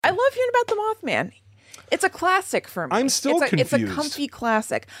love hearing about the Mothman. It's a classic for me. I'm still confused. It's a comfy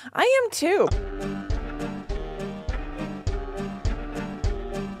classic. I am too.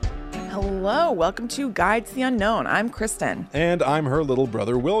 Hello, welcome to Guide to the Unknown. I'm Kristen. And I'm her little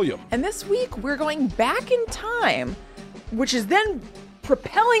brother, William. And this week we're going back in time, which is then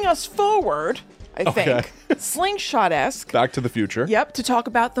propelling us forward, I think. Slingshot-esque. Back to the future. Yep, to talk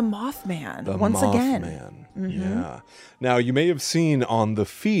about the Mothman again. Yeah. Now, you may have seen on the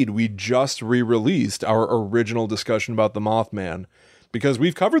feed, we just re-released our original discussion about the Mothman, because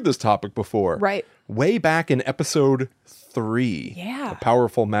we've covered this topic before. Right. Way back in episode 3. Yeah. A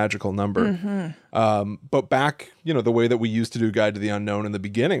powerful, magical number. But back, the way that we used to do Guide to the Unknown in the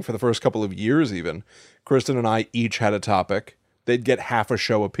beginning, for the first couple of years even, Kristen and I each had a topic. They'd get half a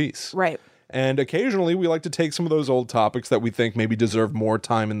show apiece. Right. And occasionally we like to take some of those old topics that we think maybe deserve more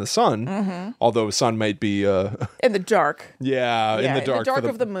time in the sun, although sun might be... in the dark. Yeah, in the dark. In the dark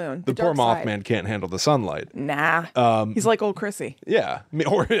of the moon. The poor Mothman can't handle the sunlight. Nah. He's like old Chrissy. Yeah,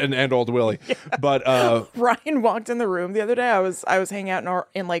 and old Willie. Yeah. But Ryan walked in the room the other day. I was hanging out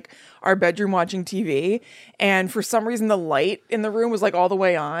in our bedroom watching TV, and for some reason the light in the room was all the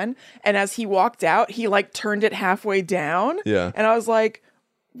way on. And as he walked out, he turned it halfway down. Yeah. And I was like,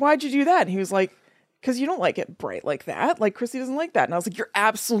 why'd you do that? And he was like, because you don't like it bright like that. Chrissy doesn't like that. And I was like, you're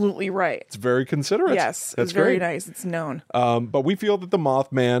absolutely right. It's very considerate. Yes. That's it's very great. nice. It's known. But we feel that the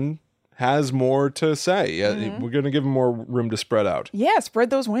Mothman has more to say. We're going to give him more room to spread out. Yeah, spread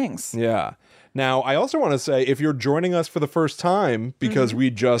those wings. Yeah. Now, I also want to say, if you're joining us for the first time, because we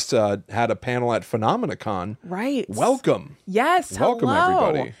just had a panel at PhenomenaCon. Right. Welcome. Yes. Welcome,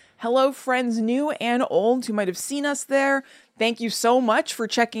 everybody. Hello, friends new and old who might have seen us there. Thank you so much for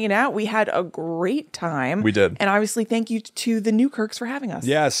checking it out. We had a great time. We did. And obviously, thank you to the Newkirks for having us.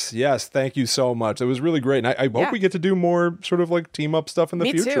 Yes. Thank you so much. It was really great. And I hope we get to do more sort of team up stuff in the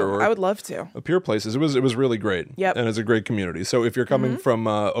future. Me too. Or I would love to. Appear places. It was really great. Yep. And it's a great community. So if you're coming from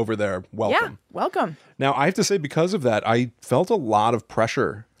over there, welcome. Yeah, welcome. Now, I have to say, because of that, I felt a lot of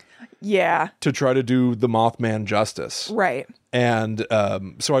pressure. Yeah. To try to do the Mothman justice. Right. And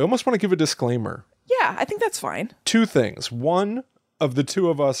so I almost want to give a disclaimer. Yeah, I think that's fine. 2 things. One, of the two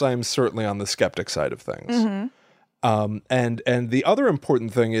of us, I am certainly on the skeptic side of things. And the other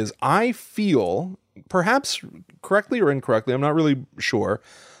important thing is, I feel, perhaps correctly or incorrectly, I'm not really sure,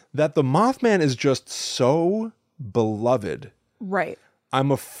 that the Mothman is just so beloved. Right.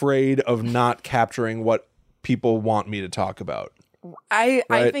 I'm afraid of not capturing what people want me to talk about.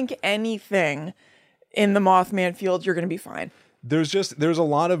 I think anything in the Mothman field, you're going to be fine. There's a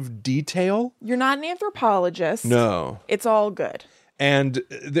lot of detail. You're not an anthropologist. No. It's all good. And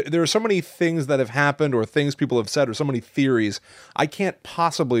there are so many things that have happened, or things people have said, or so many theories. I can't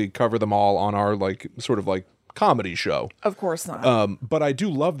possibly cover them all on our comedy show. Of course not. But I do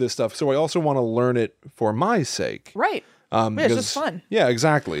love this stuff, so I also want to learn it for my sake. Right. It's just fun. Yeah,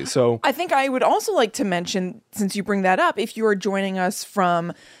 exactly. So I think I would also like to mention, since you bring that up, if you are joining us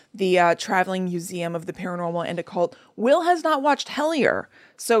from the Traveling Museum of the Paranormal and Occult, Will has not watched Hellier,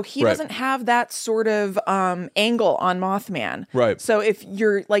 so he doesn't have that sort of angle on Mothman. Right. So if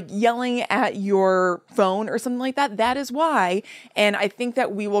you're yelling at your phone or something like that, that is why. And I think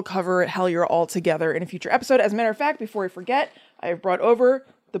that we will cover Hellier all together in a future episode. As a matter of fact, before I forget, I have brought over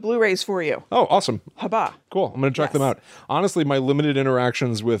the Blu-rays for you. Oh, awesome. Haba. Cool. I'm going to check them out. Honestly, my limited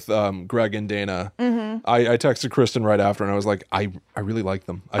interactions with Greg and Dana, I texted Kristen right after, and I was like, I really like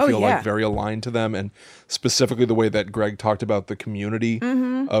them. I feel very aligned to them, and specifically the way that Greg talked about the community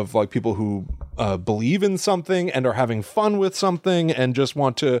of people who believe in something and are having fun with something and just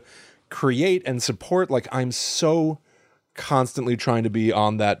want to create and support. I'm so constantly trying to be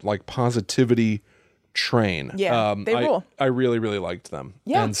on that positivity train. Yeah, they rule. I really, really liked them.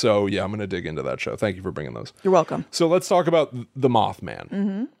 Yeah. And so, I'm going to dig into that show. Thank you for bringing those. You're welcome. So let's talk about the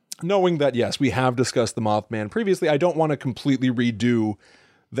Mothman. Knowing that, yes, we have discussed the Mothman previously, I don't want to completely redo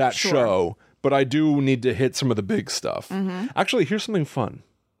that show, but I do need to hit some of the big stuff. Actually, here's something fun.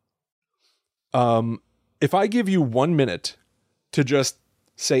 If I give you 1 minute to just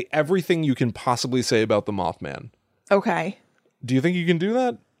say everything you can possibly say about the Mothman. Okay. Do you think you can do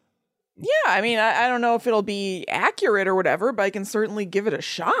that? Yeah, I mean, I don't know if it'll be accurate or whatever, but I can certainly give it a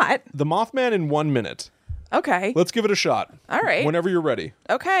shot. The Mothman in 1 minute. Okay. Let's give it a shot. All right. Whenever you're ready.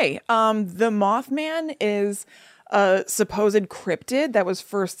 Okay. The Mothman is a supposed cryptid that was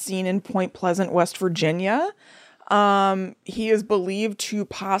first seen in Point Pleasant, West Virginia. He is believed to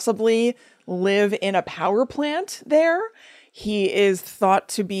possibly live in a power plant there. He is thought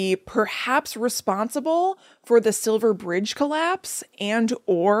to be perhaps responsible for the Silver Bridge collapse and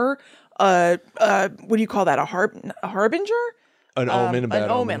or what do you call that? A harbinger? An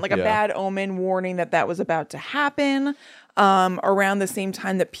omen, like a bad omen warning that was about to happen. Around the same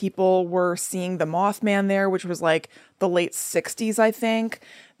time that people were seeing the Mothman there, which was like the late 60s, I think.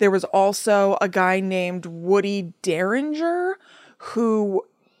 There was also a guy named Woody Derringer who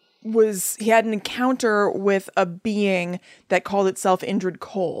he had an encounter with a being that called itself Indrid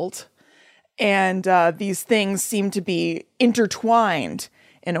Cold. And these things seem to be intertwined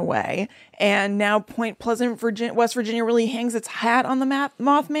in a way. And now Point Pleasant, West Virginia really hangs its hat on the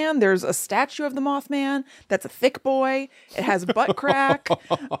Mothman. There's a statue of the Mothman that's a thick boy. It has butt crack.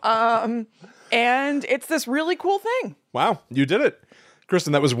 And it's this really cool thing. Wow, you did it.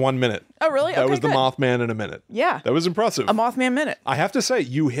 Kristen, that was 1 minute. Oh, really? That okay, was the good. Mothman in a minute. Yeah. That was impressive. A Mothman minute. I have to say,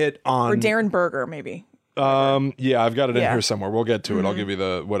 you hit on... Or Darren Berger, maybe. Yeah, I've got it in here somewhere. We'll get to it. I'll give you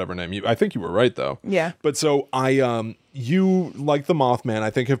the whatever name. I think you were right, though. Yeah. But so you, like the Mothman, I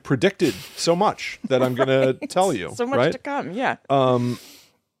think have predicted so much that I'm going to tell you. So much to come, yeah.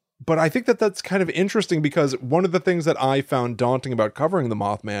 But I think that's kind of interesting because one of the things that I found daunting about covering the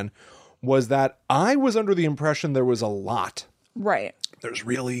Mothman was that I was under the impression there was a lot. Right. There's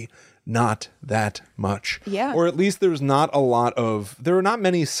really not that much. Yeah. Or at least there are not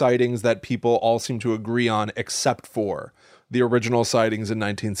many sightings that people all seem to agree on except for the original sightings in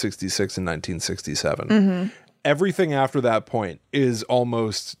 1966 and 1967. Mm-hmm. Everything after that point is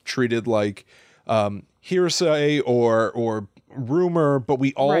almost treated like hearsay or rumor, but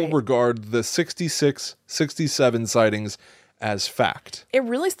we all regard the 66, 67 sightings as fact. It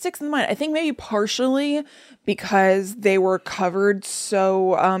really sticks in the mind. I think maybe partially because they were covered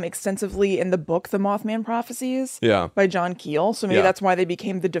so extensively in the book, The Mothman Prophecies by John Keel. So maybe that's why they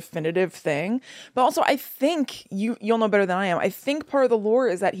became the definitive thing. But also, I think, you'll know better than I am, I think part of the lore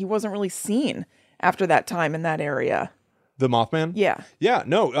is that he wasn't really seen after that time in that area. The Mothman? Yeah. Yeah,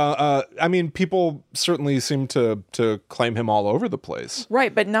 no. I mean, people certainly seem to claim him all over the place.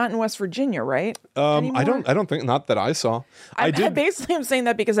 Right, but not in West Virginia, right? I don't think, not that I saw. I basically am saying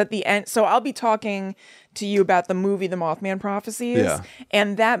that because at the end, so I'll be talking to you about the movie The Mothman Prophecies. Yeah.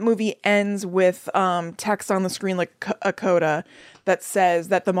 And that movie ends with text on the screen like a coda that says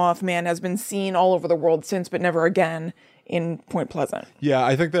that the Mothman has been seen all over the world since, but never again in Point Pleasant. Yeah,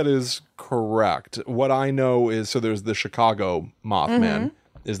 I think that is correct. What I know is, so there's the Chicago Mothman. Mm-hmm.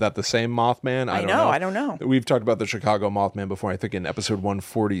 Is that the same Mothman? I don't know. We've talked about the Chicago Mothman before, I think in episode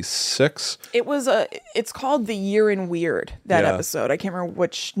 146. It's called The Year in Weird, that episode. I can't remember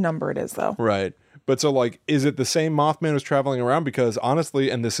which number it is, though. Right. But so, like, is it the same Mothman who's traveling around? Because honestly,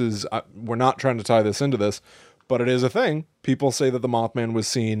 and this is, we're not trying to tie this into this, but it is a thing. People say that the Mothman was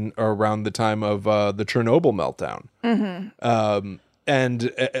seen around the time of the Chernobyl meltdown. Mm-hmm.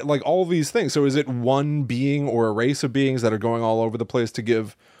 And like all these things. So is it one being or a race of beings that are going all over the place to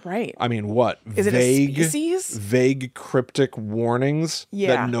give, I mean, what? Is it a species? Vague, cryptic warnings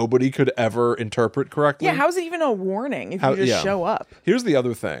that nobody could ever interpret correctly? Yeah, how is it even a warning if you just show up? Here's the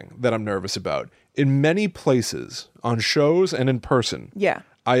other thing that I'm nervous about. In many places, on shows and in person,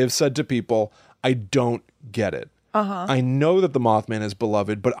 I have said to people, I don't get it. I know that the Mothman is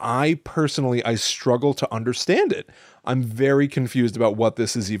beloved, but I struggle to understand it. I'm very confused about what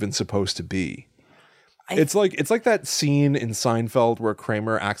this is even supposed to be. It's like that scene in Seinfeld where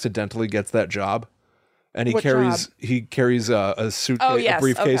Kramer accidentally gets that job, and he carries a suitcase, a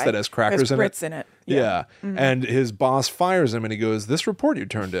briefcase that has crackers in it. Yeah. Mm-hmm. And his boss fires him, and he goes, "This report you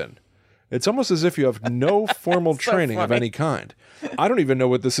turned in. It's almost as if you have no formal training of any kind. I don't even know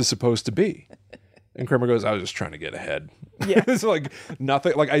what this is supposed to be." And Kramer goes, "I was just trying to get ahead." Yeah. It's like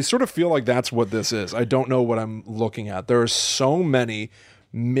nothing. Like, I sort of feel like that's what this is. I don't know what I'm looking at. There are so many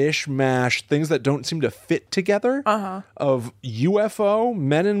mishmash things that don't seem to fit together of UFO,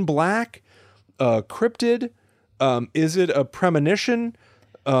 Men in Black, cryptid. Is it a premonition?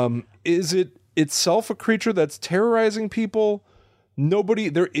 Is it itself a creature that's terrorizing people?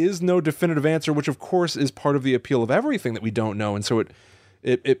 There is no definitive answer, which of course is part of the appeal of everything that we don't know. And so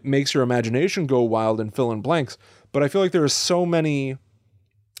it makes your imagination go wild and fill in blanks. But I feel like there are so many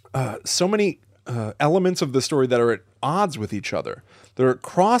elements of the story that are at odds with each other. They're at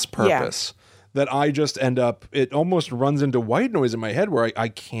cross purpose that I just end up, it almost runs into white noise in my head where I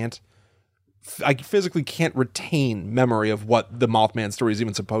physically can't retain memory of what the Mothman story is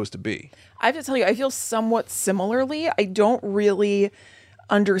even supposed to be. I have to tell you, I feel somewhat similarly. I don't really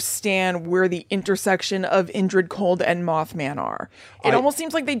understand where the intersection of Indrid Cold and Mothman are. It almost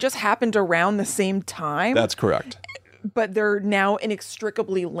seems like they just happened around the same time. That's correct. But they're now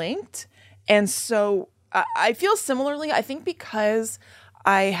inextricably linked. And so I feel similarly. I think because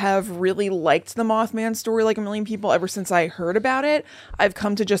I have really liked the Mothman story like a million people ever since I heard about it. I've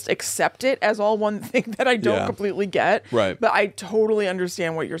come to just accept it as all one thing that I don't completely get. Right. But I totally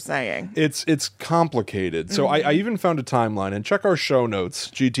understand what you're saying. It's complicated. So I even found a timeline, and check our show notes,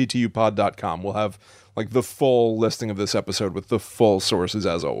 gttupod.com. We'll have like the full listing of this episode with the full sources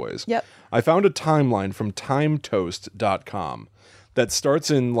as always. Yep. I found a timeline from timetoast.com that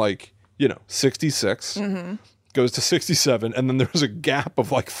starts in 66, goes to 67, and then there's a gap of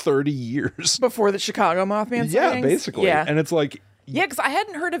 30 years. Before the Chicago Mothman sightings? Yeah, basically. Yeah. And it's like... Yeah, because I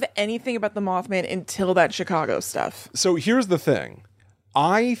hadn't heard of anything about the Mothman until that Chicago stuff. So here's the thing.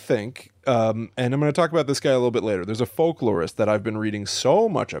 I think, and I'm going to talk about this guy a little bit later, there's a folklorist that I've been reading so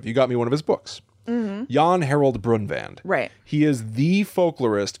much of. You got me one of his books. Jan Harold Brunvand. Right. He is the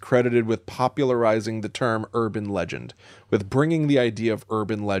folklorist credited with popularizing the term urban legend, with bringing the idea of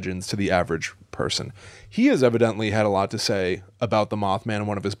urban legends to the average person. He has evidently had a lot to say about the Mothman in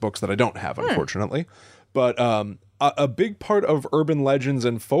one of his books that I don't have, unfortunately. But a big part of urban legends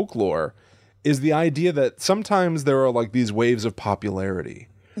and folklore is the idea that sometimes there are these waves of popularity.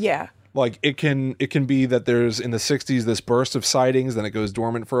 Yeah. It can be that there's in the 60s this burst of sightings, then it goes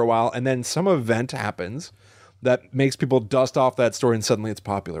dormant for a while, and then some event happens that makes people dust off that story and suddenly it's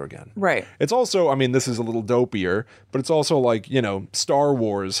popular again. Right. It's also, I mean, this is a little dopier, but it's also Star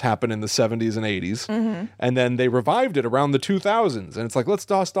Wars happened in the 70s and 80s, and then they revived it around the 2000s, and it's let's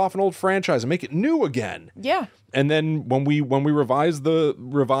dust off an old franchise and make it new again. Yeah. And then when we revived the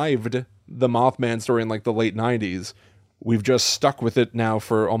Mothman story in the late 90s, we've just stuck with it now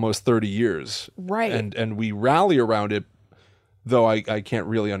for almost 30 years. Right. And we rally around it, though I can't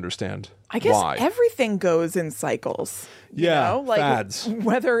really understand I guess why. Everything goes in cycles. Yeah, fads.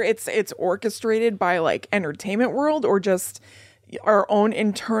 Whether it's orchestrated by entertainment world or just our own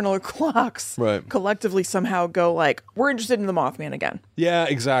internal clocks collectively somehow go we're interested in the Mothman again. Yeah,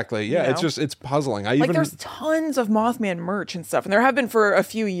 exactly. Yeah, it's puzzling. There's tons of Mothman merch and stuff, and there have been for a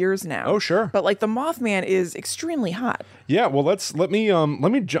few years now. Oh, sure. But the Mothman is extremely hot. Yeah, well, let me. Now, I'm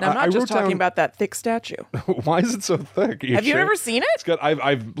not just talking about that thick statue. Why is it so thick? Have you ever seen it? It's got.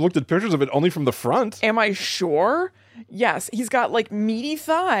 I've looked at pictures of it only from the front. Am I sure? Yes, he's got meaty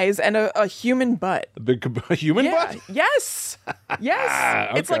thighs and a human butt. A human butt? Yes.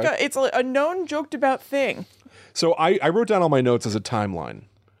 Yes. Okay. It's a known joked about thing. So I wrote down all my notes as a timeline.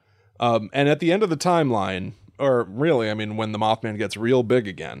 And at the end of the timeline, or really, I mean, when the Mothman gets real big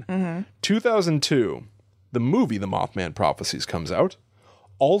again, 2002, the movie The Mothman Prophecies comes out.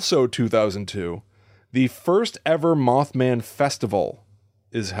 Also 2002, the first ever Mothman Festival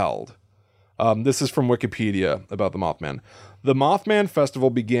is held. This is from Wikipedia about the Mothman. The Mothman Festival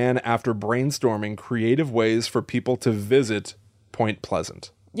began after brainstorming creative ways for people to visit Point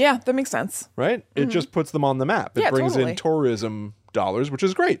Pleasant. Yeah, that makes sense. Right? It just puts them on the map. It brings in tourism dollars, which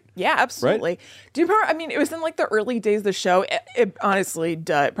is great. Yeah, absolutely. Right? Do you remember, I mean, it was in the early days of the show. It honestly,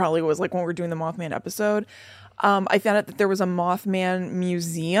 it probably was when we were doing the Mothman episode. I found out that there was a Mothman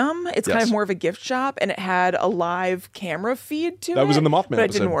museum. It's kind of more of a gift shop, and it had a live camera feed to it. That was in the Mothman but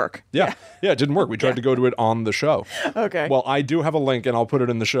episode. It didn't work. Yeah, it didn't work. We tried to go to it on the show. Okay. Well, I do have a link, and I'll put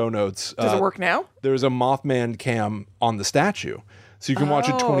it in the show notes. Does it work now? There's a Mothman cam on the statue. So you can watch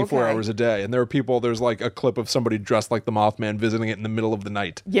it 24 hours a day. And there are people, there's a clip of somebody dressed like the Mothman visiting it in the middle of the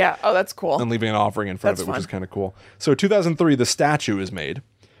night. Yeah. Oh, that's cool. And leaving an offering in front of it, which is kind of cool. So 2003, the statue is made.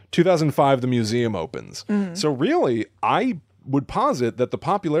 2005, the museum opens. So really, I would posit that the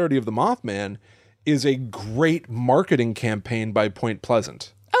popularity of the Mothman is a great marketing campaign by Point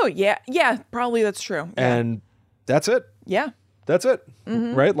Pleasant. Oh, yeah. Yeah, probably that's true. Yeah. And that's it. Yeah. That's it.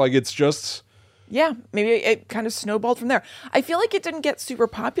 Right? It's just... Yeah, maybe it kind of snowballed from there. I feel like it didn't get super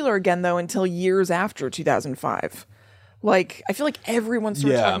popular again, though, until years after 2005. I feel like everyone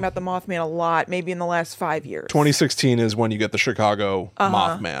started talking about the Mothman a lot, maybe in the last 5 years. 2016 is when you get the Chicago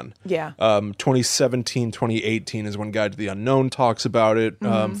Mothman. Yeah. 2017, 2018 is when Guide to the Unknown talks about it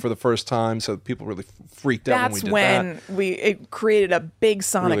for the first time. So people really freaked out when we did that. That's when it created a big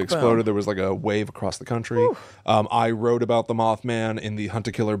sonic really exploded. Boom. There was a wave across the country. I wrote about the Mothman in the Hunt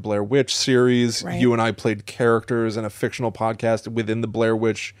to Killer Blair Witch series. Right. You and I played characters in a fictional podcast within the Blair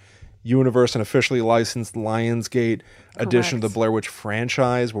Witch universe, an officially licensed Lionsgate edition of the Blair Witch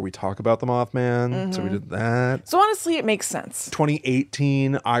franchise where we talk about the Mothman. So we did that. So honestly, it makes sense.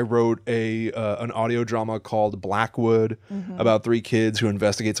 2018, I wrote an audio drama called Blackwood about 3 kids who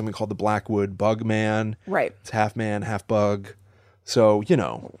investigate something called the Blackwood Bug Man. Right. It's half man, half bug. So,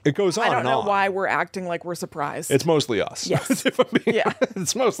 it goes on and on. I don't know why we're acting like we're surprised. It's mostly us. Yes.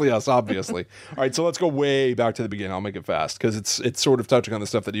 It's mostly us, obviously. All right, so let's go way back to the beginning. I'll make it fast because it's sort of touching on the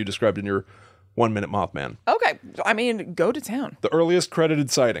stuff that you described in your 1 Minute Mothman. Okay. I mean, go to town. The earliest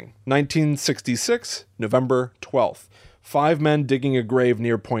credited sighting, 1966, November 12th. 5 men digging a grave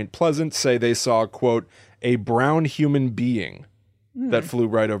near Point Pleasant say they saw, quote, a brown human being that flew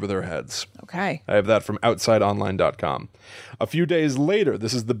right over their heads. Okay. I have that from outsideonline.com. A few days later,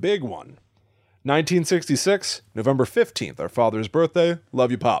 this is the big one. 1966, November 15th, our father's birthday.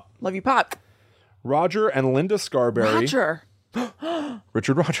 Love you, Pop. Love you, Pop. Roger and Linda Scarberry. Roger.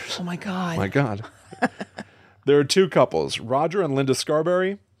 Richard Rogers. Oh, my God. My God. There are 2 couples, Roger and Linda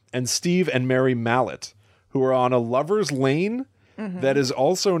Scarberry, and Steve and Mary Mallet, who are on a lover's lane that is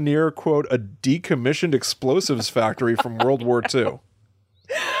also near, quote, a decommissioned explosives factory from World War II.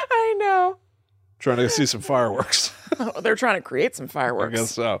 I know. Trying to see some fireworks. They're trying to create some I fireworks.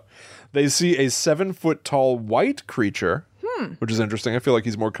 guess so. They see a 7-foot-tall white creature, which is interesting. I feel like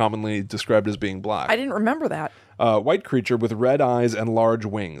he's more commonly described as being black. I didn't remember that. White creature with red eyes and large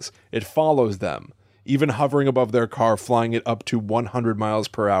wings. It follows them, even hovering above their car, flying it up to 100 miles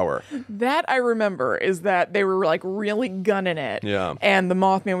per hour. That I remember is that they were like really gunning it. Yeah. And the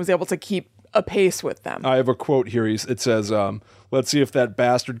Mothman was able to keep a pace with them. I have a quote here. It says, let's see if that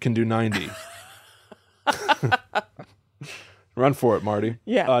bastard can do 90. Run for it, Marty.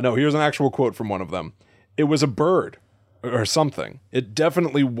 Yeah. No, here's an actual quote from one of them. It was a bird or something. It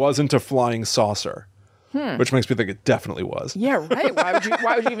definitely wasn't a flying saucer. Which makes me think it definitely was. Yeah, right. Why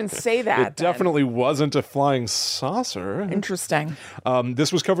would you even say that? It definitely wasn't a flying saucer. Interesting.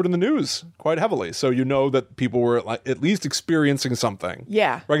 This was covered in the news quite heavily, so you know that people were like, at least experiencing something.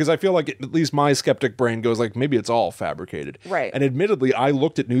 Yeah. Right, because I feel like at least my skeptic brain goes like, maybe it's all fabricated. Right. And admittedly, I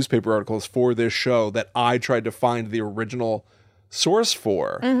looked at newspaper articles for this show that I tried to find the original source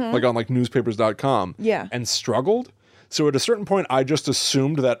for, like on like newspapers.com. Yeah. And struggled. So at a certain point, I just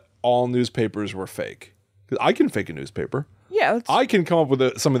assumed that all newspapers were fake. I can fake a newspaper. Yeah. I can come up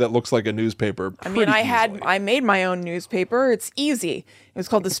with something that looks like a newspaper. I mean, I made my own newspaper. It's easy. It was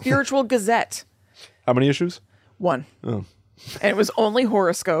called the Spiritual Gazette. How many issues? 1. Oh. And it was only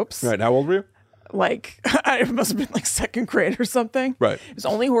horoscopes. Right. How old were you? Like, I must have been like 2nd grade or something. Right. It was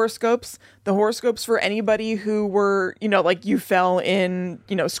only horoscopes. The horoscopes for anybody who were, like you fell in,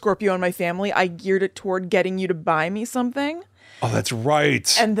 Scorpio in my family. I geared it toward getting you to buy me something. Oh, that's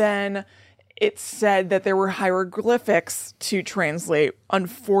right. And then it said that there were hieroglyphics to translate.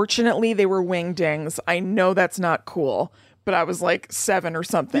 Unfortunately, they were wingdings. I know that's not cool, but I was like 7 or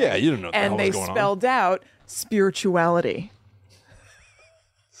something. Yeah, you didn't know what the hell and was they going on. spelled out spirituality.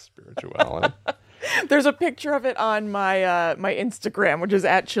 Spirituality. There's a picture of it on my my Instagram, which is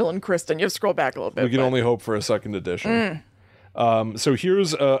 @ChillinKristen. You have to scroll back a little bit. We can only hope for a 2nd edition. So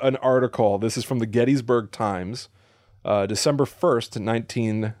here's an article. This is from the Gettysburg Times, December 1st,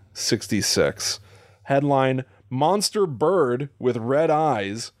 1966. Headline, Monster Bird with Red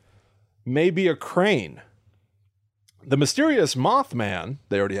Eyes May Be a Crane. The mysterious Mothman,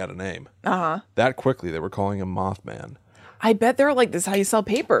 they already had a name. That quickly, they were calling him Mothman. I bet they're like, this is how you sell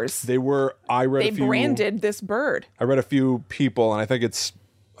papers. They branded this bird. I read a few people, and I think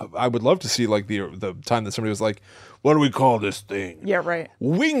I would love to see like the time that somebody was like, what do we call this thing? Yeah, right.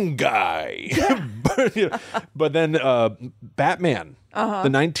 Wing guy. But then Batman, the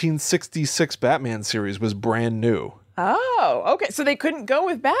 1966 Batman series was brand new. Oh, okay. So they couldn't go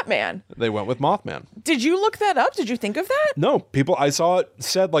with Batman. They went with Mothman. Did you look that up? Did you think of that? No, I saw it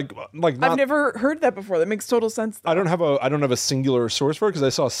said like not, I've never heard that before. That makes total sense, though. I don't have a singular source for it because I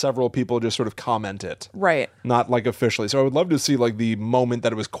saw several people just sort of comment it. Right. Not like officially. So I would love to see like the moment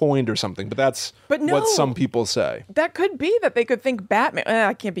that it was coined or something, but that's what some people say. That could be that they could think Batman.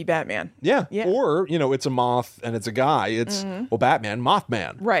 It can't be Batman. Yeah. Or, it's a moth and it's a guy. It's Batman,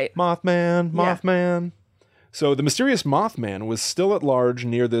 Mothman. Right. Mothman. Yeah. So the mysterious Mothman was still at large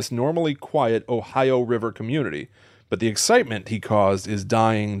near this normally quiet Ohio River community, but the excitement he caused is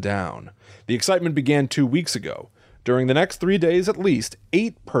dying down. The excitement began 2 weeks ago. During the next 3 days at least,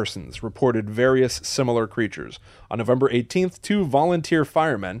 8 persons reported various similar creatures. On November 18th, 2 volunteer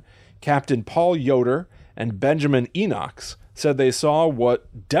firemen, Captain Paul Yoder and Benjamin Enochs, said they saw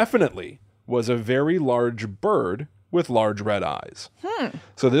what definitely was a very large bird with large red eyes.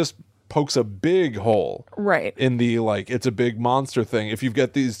 So this pokes a big hole in the it's a big monster thing. If you've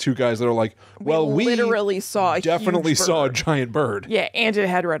got these 2 guys that are like, well, we literally saw a giant bird. Yeah, and it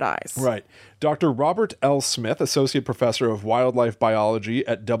had red eyes. Right. Dr. Robert L. Smith, Associate Professor of Wildlife Biology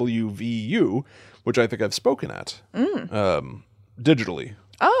at WVU, which I think I've spoken at digitally.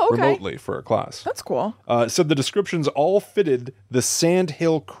 Oh, okay. Remotely for a class. That's cool. Said the descriptions all fitted the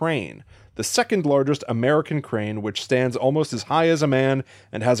sandhill crane, the 2nd largest American crane, which stands almost as high as a man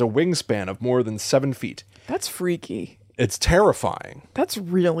and has a wingspan of more than 7 feet. That's freaky. It's terrifying. That's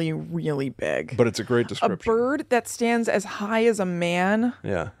really, really big. But it's a great description. A bird that stands as high as a man.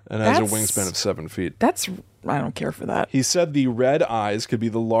 Yeah, and has a wingspan of 7 feet. I don't care for that. He said the red eyes could be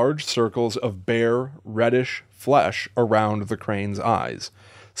the large circles of bare, reddish flesh around the crane's eyes.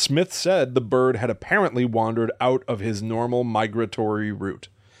 Smith said the bird had apparently wandered out of his normal migratory route.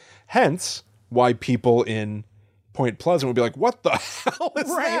 Hence, why people in Point Pleasant would be like, what the hell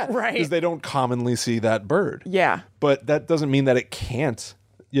is that? Right. Because they don't commonly see that bird. Yeah. But that doesn't mean that it can't,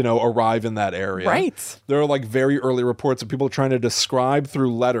 arrive in that area. Right. There are like very early reports of people trying to describe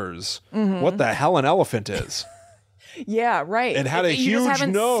through letters what the hell an elephant is. Yeah, right. It had a huge you just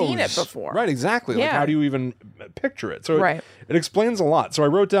haven't nose. seen it before. Right, exactly. Yeah. Like, how do you even picture it? So right. it explains a lot. So I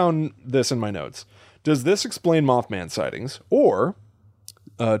wrote down this in my notes. Does this explain Mothman sightings? Or,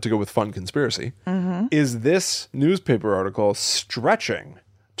 to go with fun conspiracy, is this newspaper article stretching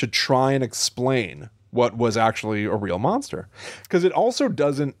to try and explain what was actually a real monster? Because it also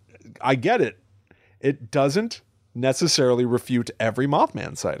doesn't, I get it, it doesn't necessarily refute every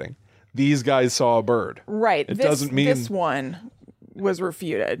Mothman sighting. These guys saw a bird. Right. It doesn't mean this one was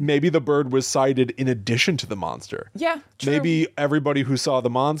refuted. Maybe the bird was sighted in addition to the monster. Yeah, true. Maybe everybody who saw the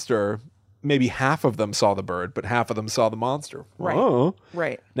monster, maybe half of them saw the bird, but half of them saw the monster. Right. Oh.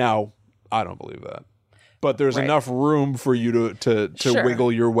 Right. Now, I don't believe that. But there's Right. enough room for you to Sure.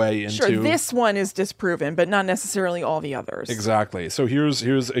 wiggle your way into... Sure, this one is disproven, but not necessarily all the others. Exactly. So here's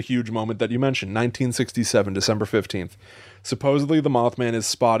a huge moment that you mentioned. 1967, December 15th. Supposedly the Mothman is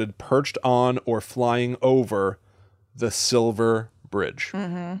spotted perched on or flying over the Silver Bridge.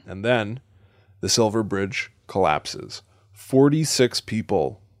 And then the Silver Bridge collapses. 46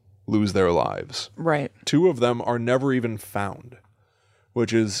 people lose their lives. Right. 2 of them are never even found,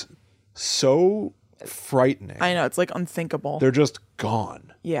 which is so frightening. I know, it's like unthinkable. They're just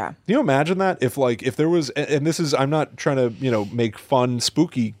gone. Yeah. Can you imagine that? If there was, and this is, I'm not trying to, make fun,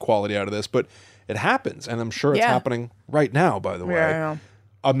 spooky quality out of this, but it happens. And I'm sure it's happening right now, by the way. Yeah, I know.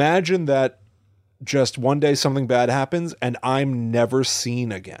 Imagine that just one day something bad happens and I'm never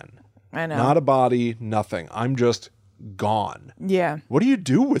seen again. I know. Not a body, nothing. I'm just gone. Yeah. What do you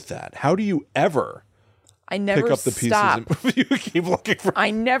do with that? How do you ever I never pick up the stop. pieces? You keep looking for... I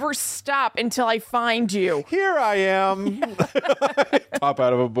never stop until I find you. Here I am. Pop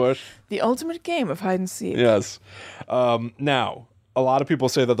out of a bush. The ultimate game of hide and seek. Yes. Now, a lot of people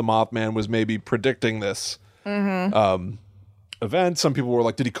say that the Mothman was maybe predicting this event. Some people were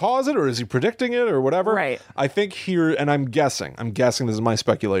like, did he cause it or is he predicting it or whatever? Right. I think here, and I'm guessing this is my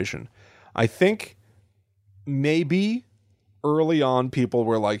speculation. I think maybe early on people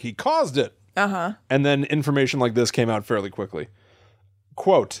were like, he caused it. And then information like this came out fairly quickly.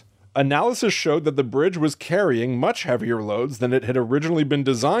 Quote, analysis showed that the bridge was carrying much heavier loads than it had originally been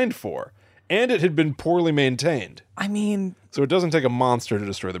designed for, and it had been poorly maintained. I mean... So it doesn't take a monster to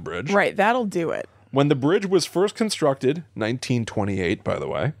destroy the bridge. Right, that'll do it. When the bridge was first constructed, 1928, by the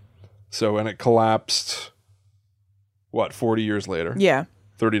way, and it collapsed, 40 years later? Yeah.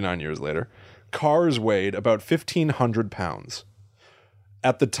 39 years later. Cars weighed about 1,500 pounds.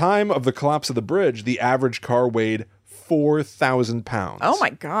 At the time of the collapse of the bridge, the average car weighed 4,000 pounds. Oh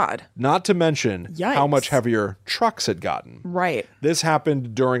my God. Not to mention how much heavier trucks had gotten. Right. This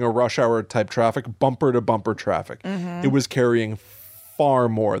happened during a rush hour type traffic, bumper to bumper traffic. It was carrying far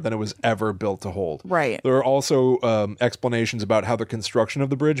more than it was ever built to hold. Right. There are also explanations about how the construction of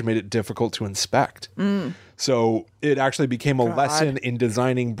the bridge made it difficult to inspect. So it actually became a lesson in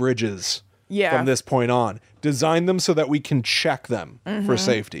designing bridges from this point on. Design them so that we can check them for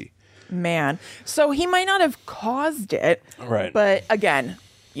safety. Man. So he might not have caused it. Right. But again,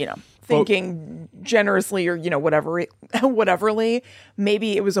 thinking generously or, whateverly,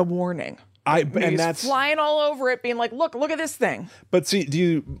 maybe it was a warning. And that's flying all over it, being like, look at this thing. But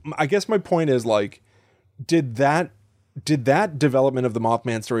see, I guess my point is like, did that development of the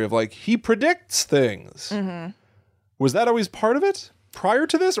Mothman story of like, he predicts things, was that always part of it prior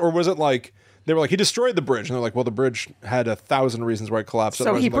to this? Or was it like, they were like, he destroyed the bridge. And they're like, well, the bridge had 1,000 reasons why it collapsed.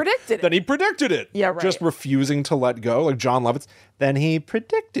 So he predicted it. Then he predicted it. Yeah, right. Just refusing to let go. Like John Lovitz. Then he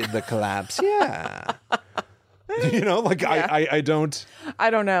predicted the collapse. Yeah. I don't. I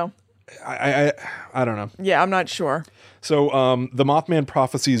don't know. I don't know. Yeah, I'm not sure. So the Mothman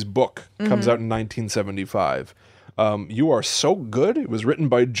Prophecies book comes out in 1975. You Are So Good. It was written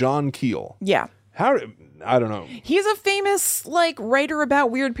by John Keel. Yeah. I don't know. He's a famous writer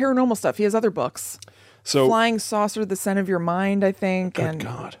about weird paranormal stuff. He has other books. So Flying Saucer, The Scent of Your Mind, I think. Good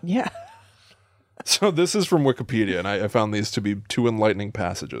God. Yeah. So this is from Wikipedia, and I found these to be 2 enlightening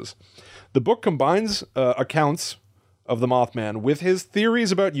passages. The book combines accounts of the Mothman with his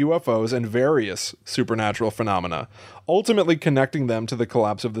theories about UFOs and various supernatural phenomena, ultimately connecting them to the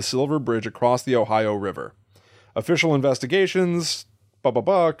collapse of the Silver Bridge across the Ohio River. Official investigations,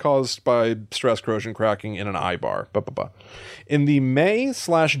 caused by stress corrosion cracking in an eye bar, In the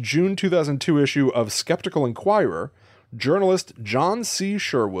May/June 2002 issue of Skeptical Inquirer, journalist John C.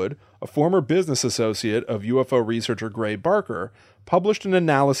 Sherwood, a former business associate of UFO researcher Gray Barker, published an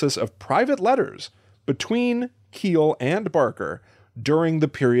analysis of private letters between Keel and Barker during the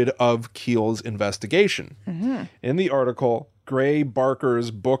period of Keel's investigation. Mm-hmm. In the article, Gray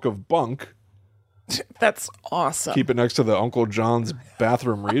Barker's Book of Bunk. That's awesome. Keep it next to the Uncle John's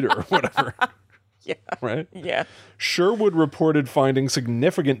bathroom reader or whatever. Yeah. Right? Yeah. Sherwood reported finding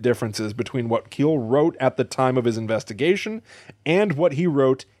significant differences between what Keel wrote at the time of his investigation and what he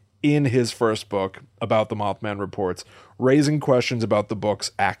wrote in his first book about the Mothman reports, raising questions about the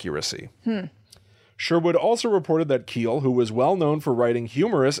book's accuracy. Sherwood also reported that Keel, who was well known for writing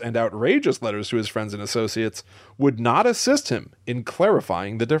humorous and outrageous letters to his friends and associates, would not assist him in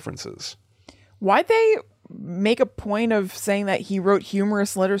clarifying the differences. Why'd they make a point of saying that he wrote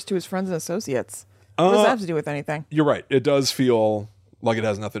humorous letters to his friends and associates? What does that have to do with anything? You're right. It does feel like it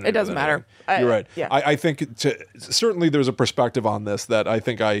has nothing to do with it. It doesn't matter. You're right. Yeah. I think certainly there's a perspective on this that I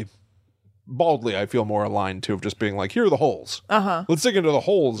think I feel more aligned to, of just being like, here are the holes. Let's dig into the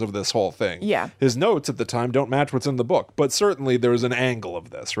holes of this whole thing. Yeah. His notes at the time don't match what's in the book, but certainly there's an angle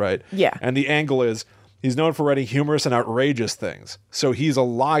of this, right? Yeah. And the angle is he's known for writing humorous and outrageous things. So he's a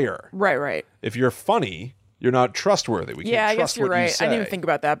liar. Right. If you're funny, you're not trustworthy. We can't trust what you say. I didn't even think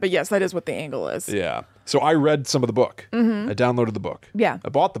about that, but yes, that is what the angle is. Yeah. So I read some of the book. I downloaded the book. Yeah. I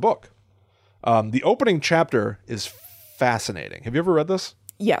bought the book. The opening chapter is fascinating. Have you ever read this?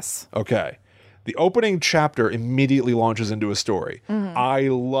 Yes. Okay. The opening chapter immediately launches into a story.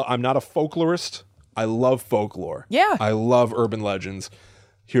 I'm not a folklorist. I love folklore. Yeah. I love urban legends.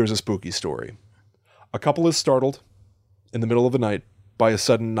 Here's a spooky story. A couple is startled in the middle of the night by a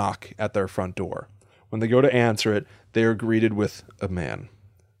sudden knock at their front door. When they go to answer it, they are greeted with a man.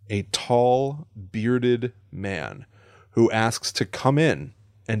 A tall, bearded man who asks to come in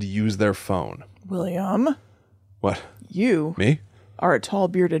and use their phone. William. What? You. Me? Are a tall,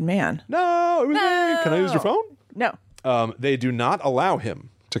 bearded man. No, it was me. Can I use your phone? No. They do not allow him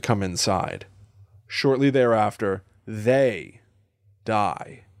to come inside. Shortly thereafter, they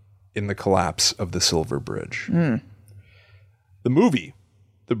die in the collapse of the Silver Bridge. The movie,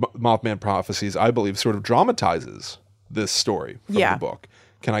 The Mothman Prophecies, I believe, sort of dramatizes this story from the book.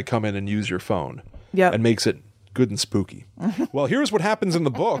 Can I come in and use your phone? Yeah. And makes it good and spooky. Well, here's what happens in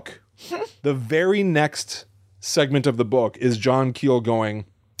the book. The very next segment of the book is John Keel going,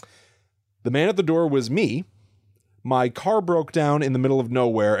 the man at the door was me. My car broke down in the middle of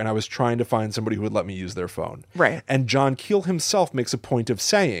nowhere, and I was trying to find somebody who would let me use their phone. Right. And John Keel himself makes a point of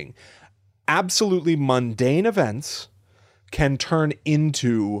saying, absolutely mundane events can turn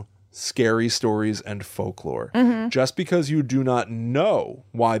into scary stories and folklore. Just because you do not know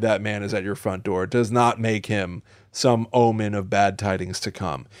why that man is at your front door does not make him some omen of bad tidings to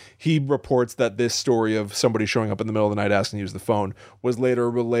come. He reports that this story of somebody showing up in the middle of the night asking to use the phone was later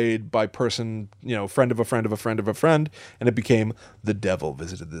relayed by friend of a friend of a friend of a friend, and it became the devil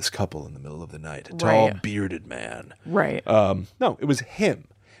visited this couple in the middle of the night. A tall, bearded man. Right. No, it was him.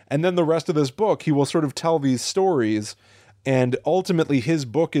 And then the rest of this book, he will sort of tell these stories, and ultimately his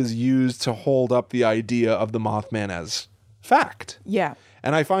book is used to hold up the idea of the Mothman as fact. Yeah.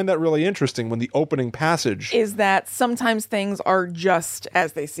 And I find that really interesting when the opening passage is that sometimes things are just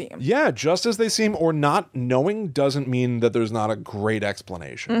as they seem. Yeah, just as they seem, or not knowing doesn't mean that there's not a great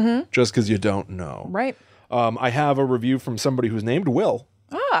explanation. Just because you don't know. Right. I have a review from somebody who's named Will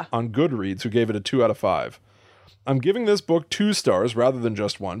on Goodreads who gave it a 2 out of 5. I'm giving this book 2 stars rather than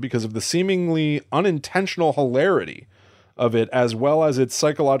just 1 because of the seemingly unintentional hilarity of it as well as its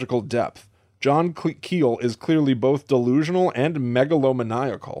psychological depth. John Keel is clearly both delusional and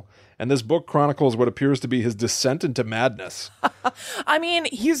megalomaniacal, and this book chronicles what appears to be his descent into madness. I mean,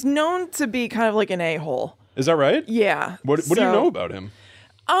 he's known to be kind of like an a-hole. Is that right? Yeah. What do you know about him?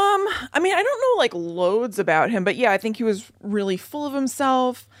 I mean, I don't know like loads about him, but yeah, I think he was really full of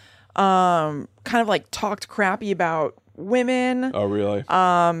himself, kind of like talked crappy about women. Oh, really?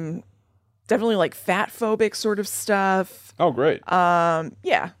 Definitely like fat phobic sort of stuff. Oh, great.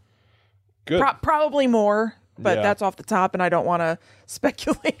 Yeah. Good. Probably more, but Yeah. that's off the top, and I don't want to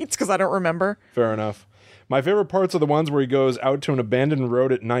speculate because I don't remember. Fair enough. My favorite parts are the ones where he goes out to an abandoned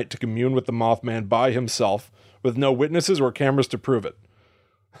road at night to commune with the Mothman by himself, with no witnesses or cameras to prove it.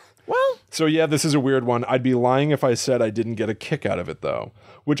 Well, So yeah, this is a weird one. I'd be lying if I said I didn't get a kick out of it, though,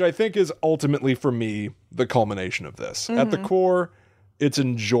 which I think is ultimately, for me, the culmination of this. At the core, it's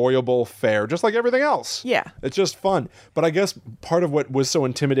enjoyable fare, just like everything else. Yeah. It's just fun. But I guess part of what was so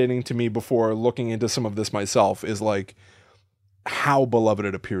intimidating to me before looking into some of this myself is like how beloved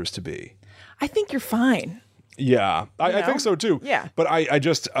it appears to be. I think you're fine. Yeah, I think so too. Yeah. But I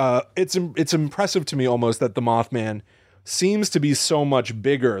just, it's impressive to me almost that the Mothman seems to be so much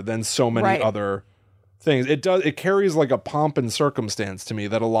bigger than so many other things. It carries like a pomp and circumstance to me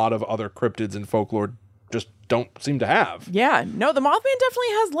that a lot of other cryptids in folklore just don't seem to have. Yeah. No, the Mothman definitely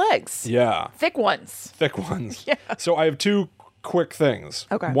has legs. Yeah. Thick ones. Yeah. So I have two quick things.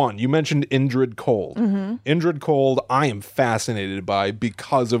 Okay. One, you mentioned Indrid Cold. Indrid Cold, I am fascinated by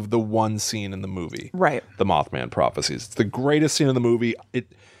because of the one scene in the movie. Right. The Mothman Prophecies. It's the greatest scene in the movie.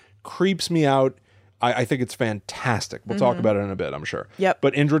 It creeps me out. I think it's fantastic. We'll talk about it in a bit, I'm sure. Yep.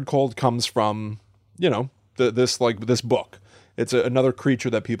 But Indrid Cold comes from, this book. It's another creature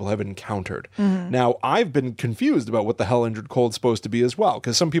that people have encountered. Now, I've been confused about what the hell Indrid Cold's supposed to be as well,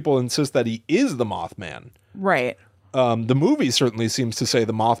 because some people insist that he is the Mothman. Right. The movie certainly seems to say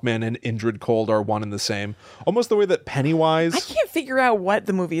the Mothman and Indrid Cold are one and the same. Almost the way that Pennywise... I can't figure out what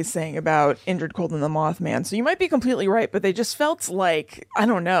the movie is saying about Indrid Cold and the Mothman, so you might be completely right, but they just felt like, I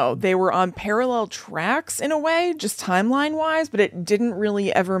don't know, they were on parallel tracks in a way, just timeline-wise, but it didn't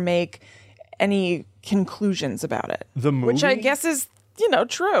really ever make any conclusions about it. The movie? Which I guess is,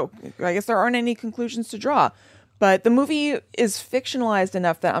 true. I guess there aren't any conclusions to draw. But the movie is fictionalized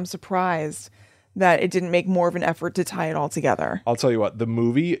enough that I'm surprised that it didn't make more of an effort to tie it all together. I'll tell you what, the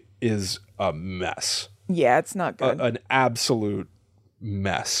movie is a mess. Yeah, it's not good. An absolute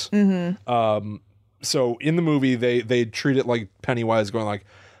mess. So in the movie, they treat it like Pennywise going like,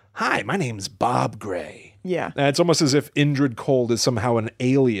 "Hi, my name's Bob Gray." Yeah. And it's almost as if Indrid Cold is somehow an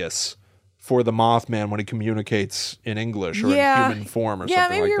alias for the Mothman when he communicates in English or in human form or something like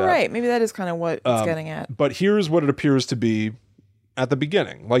that. Yeah, maybe you're right. Maybe that is kind of what it's getting at. But here's what it appears to be at the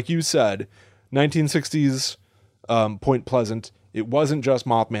beginning. Like you said, 1960s Point Pleasant, it wasn't just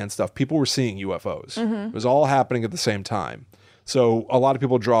Mothman stuff. People were seeing UFOs. It was all happening at the same time. So a lot of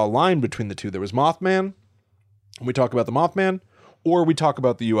people draw a line between the two. There was Mothman, and we talk about the Mothman, or we talk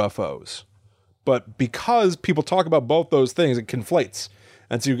about the UFOs. But because people talk about both those things, it conflates.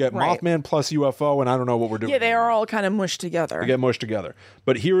 And so you get Mothman plus UFO, and I don't know what we're doing. Yeah, they are all kind of mushed together. They get mushed together.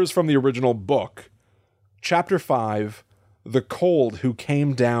 But here is from the original book, Chapter 5, The Cold Who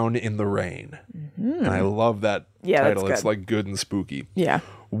Came Down in the Rain. And I love that title. It's like good and spooky. Yeah.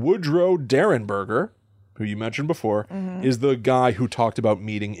 Woodrow Derenberger, who you mentioned before, is the guy who talked about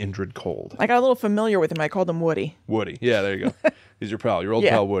meeting Indrid Cold. I got a little familiar with him. I called him Woody. Woody. Yeah, there you go. He's your pal, your old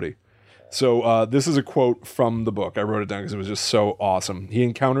pal Woody. So this is a quote from the book. I wrote it down because it was just so awesome. He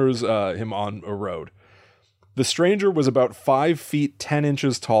encounters him on a road. The stranger was about 5 feet 10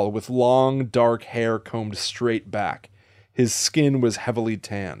 inches tall with long, dark hair combed straight back. His skin was heavily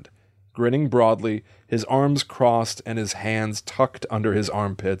tanned. Grinning broadly, his arms crossed and his hands tucked under his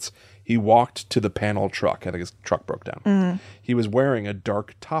armpits, he walked to the panel truck. I think his truck broke down. He was wearing a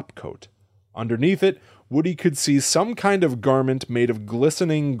dark top coat. Underneath it, Woody could see some kind of garment made of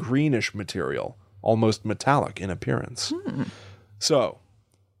glistening greenish material, almost metallic in appearance. So,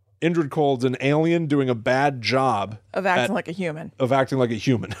 Indrid Cold's an alien doing a bad job of acting like a human.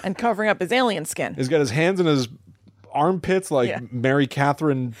 And covering up his alien skin. He's got his hands in his armpits like Mary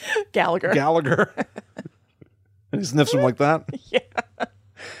Catherine Gallagher. And he sniffs them like that. Yeah.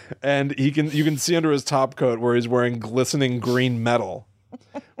 And you can see under his top coat where he's wearing glistening green metal.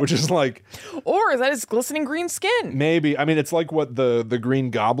 Which is like... Or is that his glistening green skin? Maybe. I mean, it's like what the Green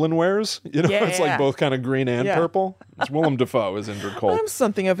Goblin wears. It's like both kind of green and purple. It's Willem Dafoe is Indrid Cold. I'm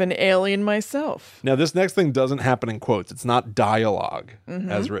something of an alien myself. Now, this next thing doesn't happen in quotes. It's not dialogue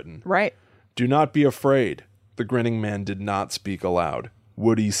as written. Right. Do not be afraid. The grinning man did not speak aloud.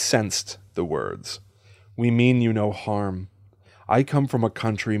 Woody sensed the words. We mean you no harm. I come from a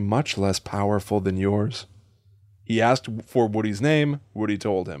country much less powerful than yours. He asked for Woody's name. Woody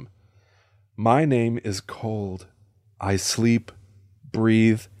told him. My name is Cold. I sleep,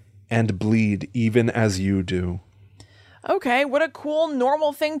 breathe, and bleed even as you do. Okay, what a cool,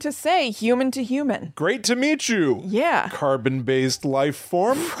 normal thing to say, human to human. Great to meet you. Yeah. Carbon-based life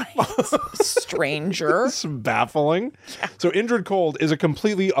form. Right. Stranger. It's baffling. Yeah. So Indrid Cold is a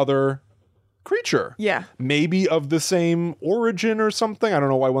completely other creature. Yeah. Maybe of the same origin or something. I don't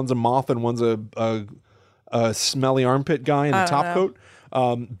know why one's a moth and one's a smelly armpit guy in a top coat.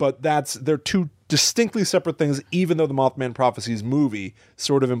 But they're two distinctly separate things, even though the Mothman Prophecies movie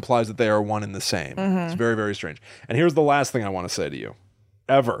sort of implies that they are one and the same. It's very, very strange. And here's the last thing I want to say to you.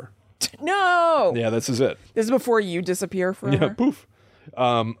 Ever, No. Yeah, this is it. This is before you disappear forever. Yeah, poof.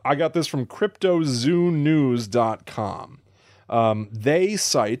 I got this from CryptoZooNews.com. They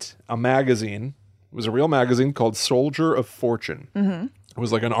cite a magazine. It was a real magazine called Soldier of Fortune. Mm-hmm. It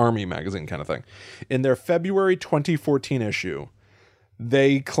was like an army magazine kind of thing. In their February 2014 issue,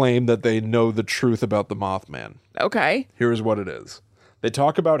 they claim that they know the truth about the Mothman. Okay. Here's what it is. They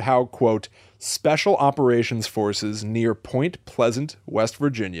talk about how, quote, special operations forces near Point Pleasant, West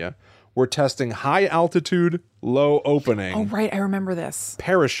Virginia, were testing high altitude, low opening. Oh, right. I remember this.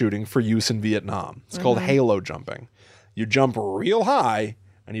 Parachuting for use in Vietnam. It's called halo jumping. You jump real high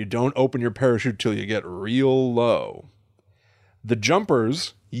and you don't open your parachute till you get real low. The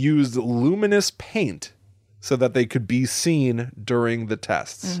jumpers used luminous paint so that they could be seen during the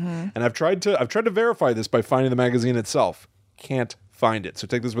tests. Mm-hmm. And I've tried to verify this by finding the magazine itself. Can't find it. So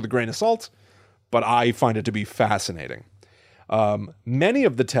take this with a grain of salt, but I find it to be fascinating. Many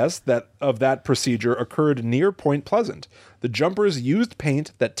of the tests of that procedure occurred near Point Pleasant. The jumpers used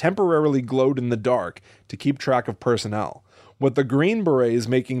paint that temporarily glowed in the dark to keep track of personnel. What the Green Berets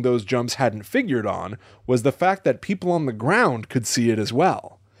making those jumps hadn't figured on was the fact that people on the ground could see it as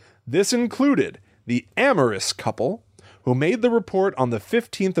well. This included the amorous couple who made the report on the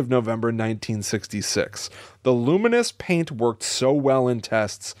 15th of November, 1966. The luminous paint worked so well in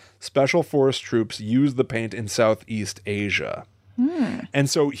tests, Special Force troops used the paint in Southeast Asia. And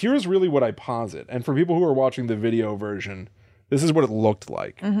so here's really what I posit. And for people who are watching the video version, this is what it looked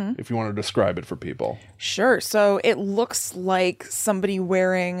like, if you want to describe it for people. Sure. So it looks like somebody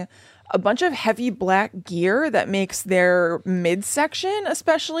wearing a bunch of heavy black gear that makes their midsection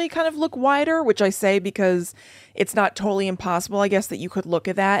especially kind of look wider, which I say because it's not totally impossible, I guess, that you could look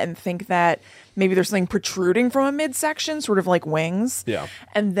at that and think that maybe there's something protruding from a midsection, sort of like wings. Yeah.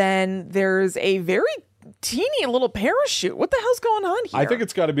 And then there's a very teeny little parachute. What the hell's going on here? I think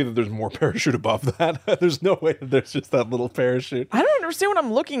it's got to be that there's more parachute above that. There's no way that there's just that little parachute. I don't understand what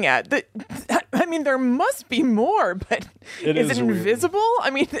I'm looking at. I mean, there must be more, but is it invisible? Weird. I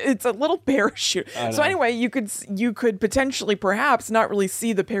mean, it's a little parachute. So anyway, you could potentially perhaps not really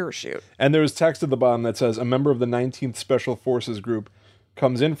see the parachute. And there's text at the bottom that says, a member of the 19th Special Forces Group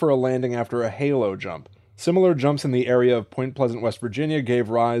comes in for a landing after a halo jump. Similar jumps in the area of Point Pleasant, West Virginia gave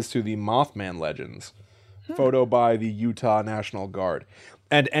rise to the Mothman legends. Photo by the Utah National Guard.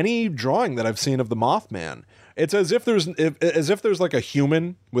 And any drawing that I've seen of the Mothman, it's as if there's like a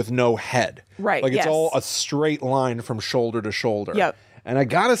human with no head. Right. Like it's all a straight line from shoulder to shoulder. Yep. And I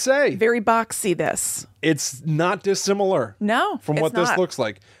gotta say, very boxy this. It's not dissimilar. No, from what this looks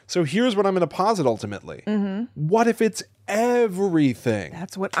like. So here's what I'm going to posit ultimately. Mm-hmm. What if it's everything?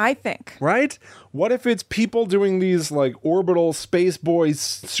 That's what I think. Right? What if it's people doing these like orbital space boys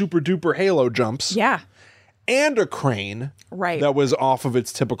super duper halo jumps? Yeah. And a crane that was off of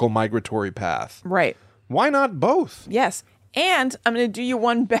its typical migratory path. Right. Why not both? Yes. And I'm going to do you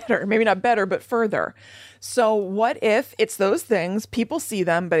one better. Maybe not better, but further. So what if it's those things, people see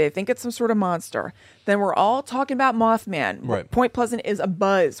them, but they think it's some sort of monster. Then we're all talking about Mothman. Right. Point Pleasant is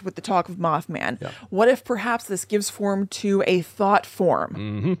abuzz with the talk of Mothman. Yeah. What if perhaps this gives form to a thought form?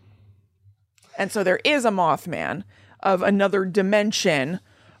 Mm-hmm. And so there is a Mothman of another dimension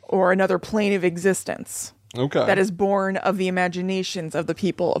or another plane of existence. Okay. That is born of the imaginations of the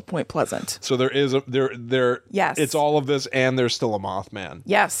people of Point Pleasant. So there is there. Yes. It's all of this, and there's still a Mothman.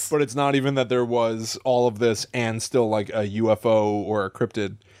 Yes. But it's not even that there was all of this and still like a UFO or a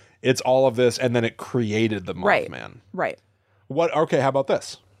cryptid. It's all of this, and then it created the Mothman. Right. What? Okay. How about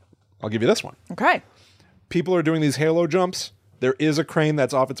this? I'll give you this one. Okay. People are doing these halo jumps. There is a crane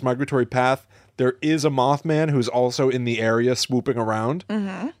that's off its migratory path. There is a Mothman who's also in the area swooping around.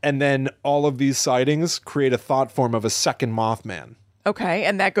 Mm-hmm. And then all of these sightings create a thought form of a second Mothman. Okay,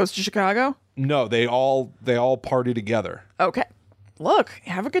 and that goes to Chicago? No, they all party together. Okay. Look,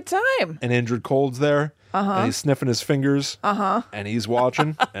 have a good time. And Indrid Cold's there. Uh-huh. And he's sniffing his fingers. Uh-huh. And he's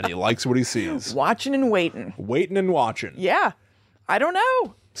watching, and he likes what he sees. Watching and waiting. Waiting and watching. Yeah. I don't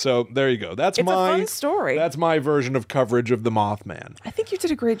know. So there you go. It's a fun story. That's my version of coverage of the Mothman. I think you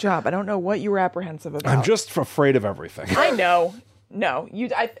did a great job. I don't know what you were apprehensive about. I'm just afraid of everything. I know. No,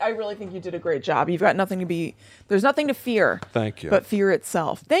 I really think you did a great job. You've got nothing to be. There's nothing to fear. Thank you. But fear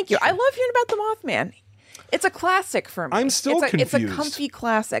itself. Thank you. I love hearing about the Mothman. It's a classic for me. I'm still confused. It's a comfy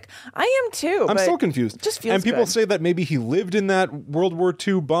classic. I am too. I'm still confused. It just feels And people good. say that maybe he lived in that World War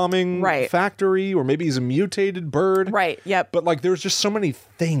II bombing factory, or maybe he's a mutated bird. Right, yep. But like there's just so many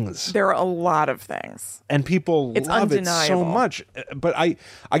things. There are a lot of things. And people love it so much. But I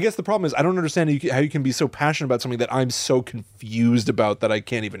guess the problem is I don't understand how you can be so passionate about something that I'm so confused about that I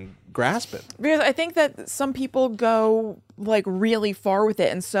can't even grasp it. Because I think that some people go like really far with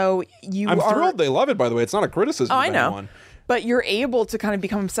it, and so I'm thrilled they love it, by the way. It's not a criticism of anyone. But you're able to kind of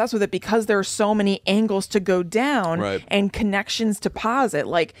become obsessed with it because there are so many angles to go down and connections to posit.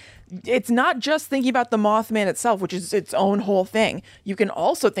 Like, it's not just thinking about the Mothman itself, which is its own whole thing. You can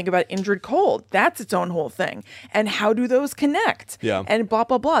also think about Indrid Cold. That's its own whole thing. And how do those connect? Yeah. And blah,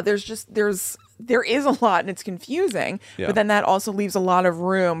 blah, blah. There is a lot and it's confusing, but then that also leaves a lot of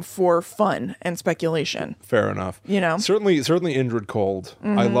room for fun and speculation. Fair enough. You know? Certainly Indrid Cold.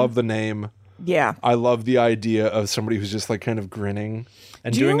 I love the name. Yeah. I love the idea of somebody who's just like kind of grinning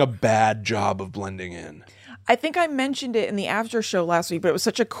and doing a bad job of blending in. I think I mentioned it in the after show last week, but it was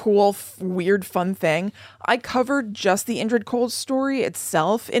such a cool, weird, fun thing. I covered just the Indrid Cold story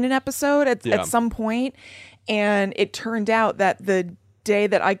itself in an episode at some point, and it turned out that the day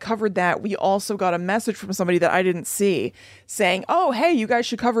that I covered that, we also got a message from somebody that I didn't see saying, "Oh, hey, you guys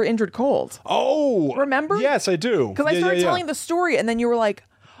should cover Indrid Cold." Oh, remember? Yes, I do. Because I started telling the story, and then you were like,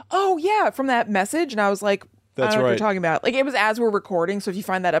 "Oh yeah," from that message, and I was like, That's I don't know what right. you're talking about. Like, it was as we're recording, so if you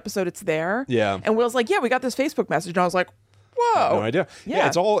find that episode, it's there. Yeah. And Will's like, "Yeah, we got this Facebook message," and I was like, "Whoa, no idea." Yeah,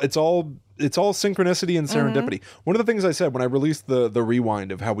 it's all synchronicity and serendipity. One of the things I said when I released the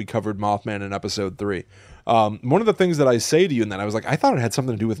rewind of how we covered Mothman in episode 3, one of the things that I say to you in that, I was like, I thought it had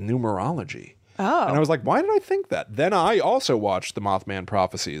something to do with numerology. Oh. And I was like, why did I think that? Then I also watched the Mothman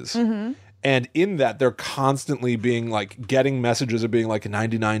prophecies. And in that, they're constantly being like, getting messages of being like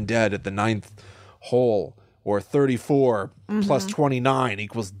 99 dead at the 9th hole, or 34 plus 29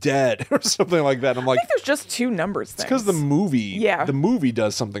 equals dead, or something like that. I'm like, I think there's just two numbers things. because the movie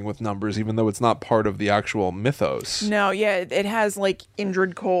does something with numbers, even though it's not part of the actual mythos. No, yeah, it has like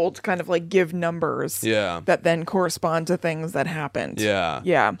Indrid Cold kind of like give numbers that then correspond to things that happened. Yeah.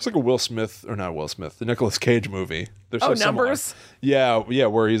 It's like a the Nicolas Cage movie. They're so similar. Numbers? Yeah,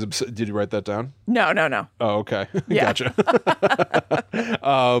 where he's did you write that down? No. Oh, okay. Yeah. Gotcha.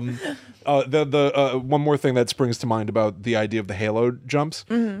 One more thing that springs to mind about the idea of the halo jumps.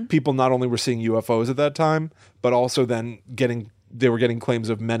 People not only were seeing UFOs at that time, but also then they were getting claims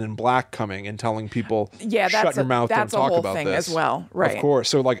of men in black coming and telling people, shut your mouth, don't talk about this. As well, right? Of course.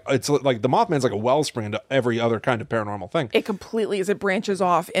 So like, it's like the Mothman's like a wellspring into every other kind of paranormal thing. It completely is. It branches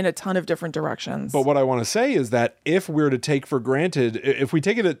off in a ton of different directions. But what I want to say is that if we're to take for granted, if we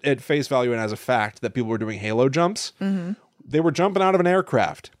take it at face value and as a fact that people were doing halo jumps, they were jumping out of an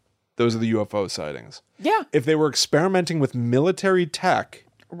aircraft. Those are the UFO sightings. Yeah. If they were experimenting with military tech,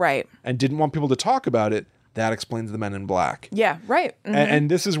 right, and didn't want people to talk about it, that explains the men in black. Yeah, right. And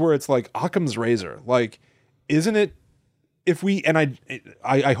this is where it's like Occam's razor. Like, isn't it? If we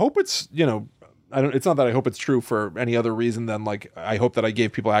I hope it's it's not that I hope it's true for any other reason than like I hope that I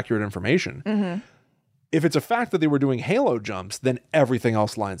gave people accurate information. If it's a fact that they were doing halo jumps, then everything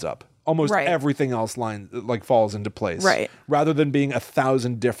else lines up. Almost everything else falls into place. Right. Rather than being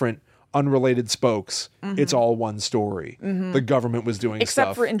 1,000 different unrelated spokes, it's all one story. The government was doing except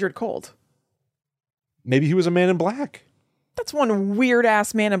stuff. for Indrid Cold. Maybe he was a man in black. That's one weird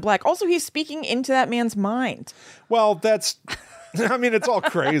ass man in black. Also, he's speaking into that man's mind. Well, that's, I mean, it's all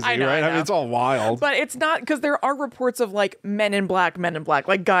crazy, I know. I mean, it's all wild. But it's not, because there are reports of like men in black,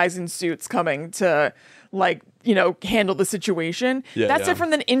 like guys in suits coming to like, handle the situation. That's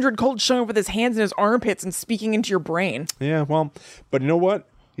different than Indrid Cold showing up with his hands in his armpits and speaking into your brain. Yeah, well, but you know what?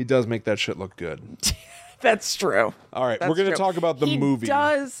 He does make that shit look good. That's true. All right, we're going to talk about the movie. He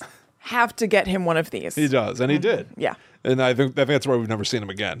does have to get him one of these. He does, and he did. Yeah. And I think that's why we've never seen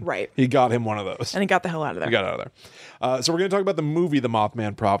him again. Right. He got him one of those. And he got the hell out of there. He got out of there. So we're going to talk about the movie, The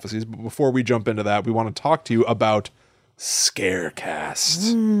Mothman Prophecies. But before we jump into that, we want to talk to you about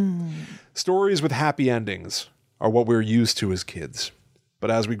Scarecasts. Stories with happy endings are what we're used to as kids. But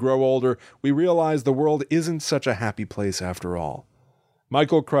as we grow older, we realize the world isn't such a happy place after all.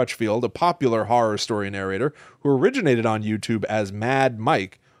 Michael Crutchfield, a popular horror story narrator who originated on YouTube as Mad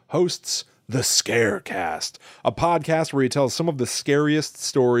Mike, hosts The Scarecast, a podcast where he tells some of the scariest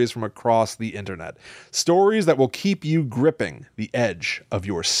stories from across the internet. Stories that will keep you gripping the edge of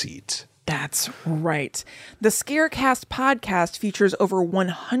your seat. That's right. The Scarecast podcast features over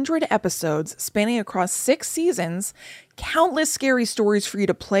 100 episodes spanning across 6 seasons, countless scary stories for you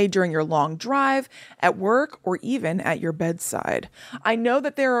to play during your long drive, at work, or even at your bedside. I know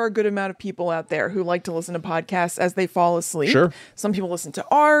that there are a good amount of people out there who like to listen to podcasts as they fall asleep. Sure. Some people listen to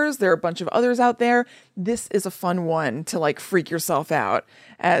ours. There are a bunch of others out there. This is a fun one to like freak yourself out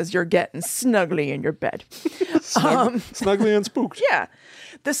as you're getting snuggly in your bed. Snuggly and spooked. Yeah.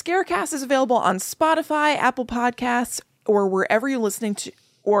 The Scarecast is available on Spotify, Apple Podcasts, or wherever you're listening to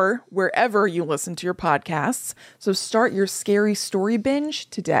or wherever you listen to your podcasts. So start your scary story binge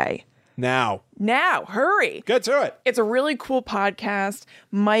today. Now, hurry. Get to it. It's a really cool podcast.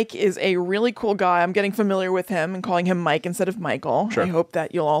 Mike is a really cool guy. I'm getting familiar with him and calling him Mike instead of Michael. Sure. I hope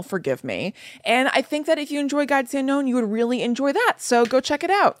that you'll all forgive me. And I think that if you enjoy Guides to the Unknown, you would really enjoy that. So go check it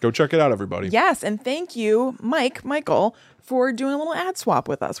out. Go check it out, everybody. Yes. And thank you, Michael, for doing a little ad swap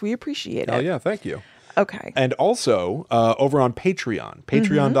with us. We appreciate it. Oh, yeah. Thank you. Okay. And also over on Patreon,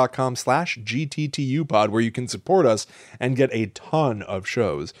 patreon.com/GTTUpod, where you can support us and get a ton of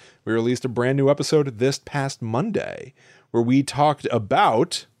shows. We released a brand new episode this past Monday where we talked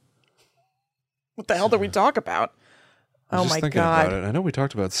about... What the hell did we talk about? Oh my God. About it. I know we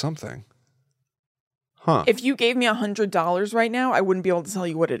talked about something. Huh. If you gave me $100 right now, I wouldn't be able to tell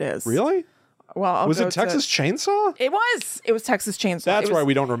you what it is. Really? Well, was it Texas Chainsaw? It was. It was Texas Chainsaw. That's why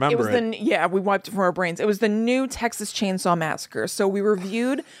we don't remember it. Yeah, we wiped it from our brains. It was the new Texas Chainsaw Massacre. So we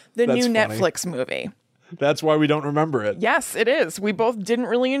reviewed the new Netflix movie. That's why we don't remember it. Yes, it is. We both didn't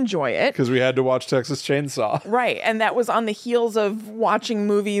really enjoy it. Because we had to watch Texas Chainsaw. Right. And that was on the heels of watching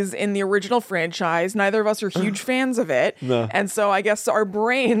movies in the original franchise. Neither of us are huge fans of it. No. And so I guess our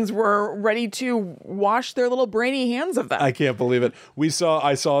brains were ready to wash their little brainy hands of them. I can't believe it.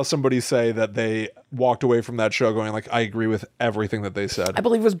 I saw somebody say that they walked away from that show going like, I agree with everything that they said. I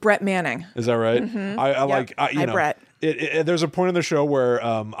believe it was Brett Manning. Is that right? Mm-hmm. Hi, Brett. There's a point in the show where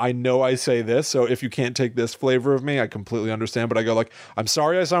I know I say this, so if you can't take this flavor of me, I completely understand. But I go like, I'm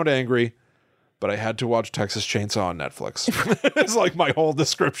sorry I sound angry, but I had to watch Texas Chainsaw on Netflix. It's like my whole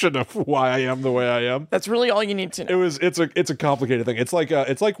description of why I am the way I am. That's really all you need to know. It's a complicated thing. It's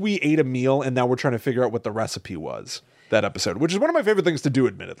like we ate a meal and now we're trying to figure out what the recipe was. That episode, which is one of my favorite things to do,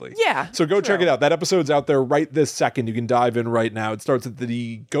 admittedly. Yeah. So go check it out. That episode's out there right this second. You can dive in right now. It starts at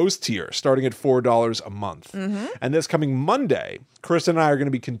the Ghost tier, starting at $4 a month. Mm-hmm. And this coming Monday, Kristen and I are going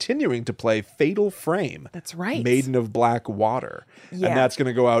to be continuing to play Fatal Frame. That's right. Maiden of Black Water. Yeah. And that's going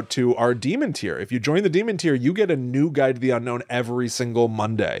to go out to our Demon tier. If you join the Demon tier, you get a new Guide to the Unknown every single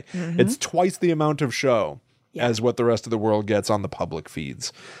Monday. Mm-hmm. It's twice the amount of show. Yeah. As what the rest of the world gets on the public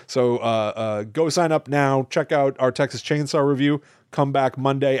feeds. So go sign up now. Check out our Texas Chainsaw review. Come back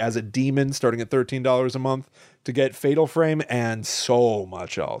Monday as a demon, starting at $13 a month, to get Fatal Frame and so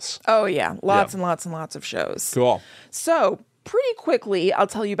much else. Oh, yeah. Lots and lots and lots of shows. Cool. So pretty quickly, I'll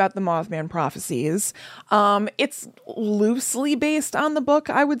tell you about the Mothman prophecies. It's loosely based on the book,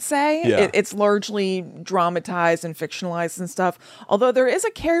 I would say. Yeah. It's largely dramatized and fictionalized and stuff. Although there is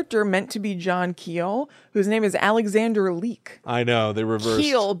a character meant to be John Keel, whose name is Alexander Leek. I know, they reversed.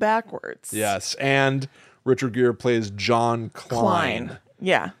 Keel backwards. Yes, and Richard Gere plays John Klein.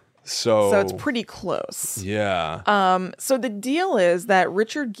 Yeah. So it's pretty close. Yeah. So the deal is that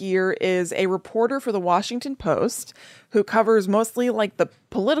Richard Gere is a reporter for the Washington Post who covers mostly like the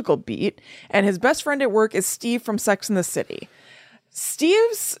political beat, and his best friend at work is Steve from Sex and the City.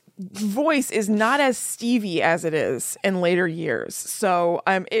 Steve's voice is not as Stevie as it is in later years. So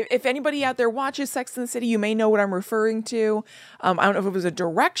if anybody out there watches Sex and the City, you may know what I'm referring to. I don't know if it was a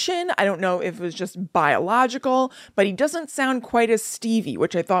direction. I don't know if it was just biological, but he doesn't sound quite as Stevie,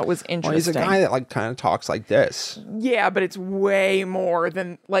 which I thought was interesting. Well, he's a guy that like kind of talks like this. Yeah, but it's way more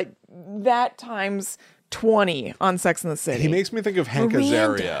than like that times 20 on Sex and the City. He makes me think of Hank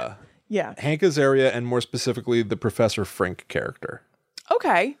Azaria. Yeah. Hank Azaria, and more specifically, the Professor Frink character.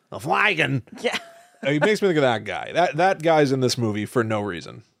 Okay. The flagon. Yeah. He makes me think of that guy. That guy's in this movie for no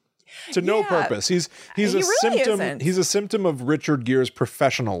reason. To no purpose. He's a really symptom. isn't. He's a symptom of Richard Gere's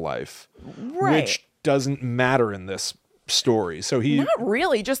professional life. Right. Which doesn't matter in this story. So he Not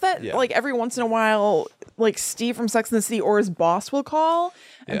really. Just that like every once in a while, like Steve from Sex and the City or his boss will call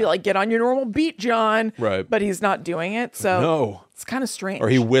and be like, get on your normal beat, John. Right. But he's not doing it. So no. It's kind of strange. Or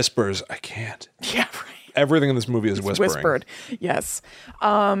he whispers, I can't. Yeah, right. Everything in this movie is whispering. Whispered. Yes.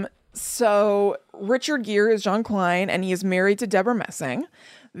 So Richard Gere is John Klein, and he is married to Deborah Messing.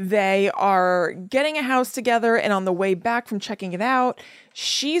 They are getting a house together, and on the way back from checking it out,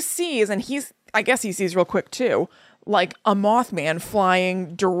 she sees, and I guess he sees real quick too, like a Mothman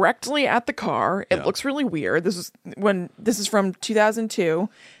flying directly at the car. It looks really weird. This is from 2002,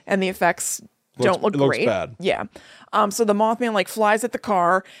 and the effects don't look great. Looks bad. Yeah. So the Mothman like flies at the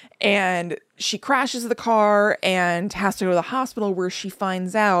car, and she crashes the car and has to go to the hospital, where she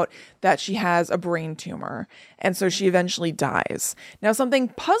finds out that she has a brain tumor. And so she eventually dies. Now, something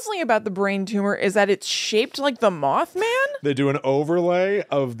puzzling about the brain tumor is that it's shaped like the Mothman. They do an overlay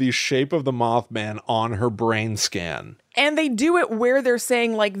of the shape of the Mothman on her brain scan. And they do it where they're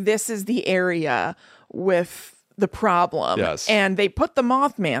saying like, this is the area with the problem. Yes. And they put the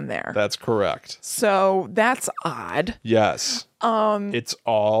Mothman there. That's correct. So that's odd. Yes. It's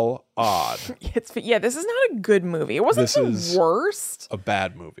all odd. This is not a good movie. It wasn't the worst. A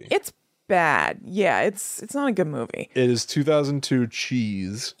bad movie. It's bad. Yeah, it's not a good movie. It is 2002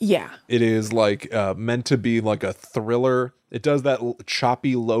 cheese. Yeah. It is like meant to be like a thriller. It does that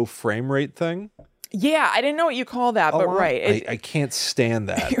choppy low frame rate thing. Yeah, I didn't know what you call that, but right. I can't stand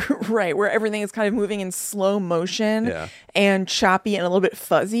that. Right, where everything is kind of moving in slow motion Yeah. and choppy and a little bit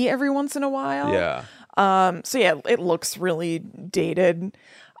fuzzy every once in a while. Yeah. So yeah, it looks really dated.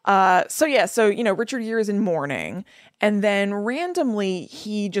 So Richard Gere is in mourning, and then randomly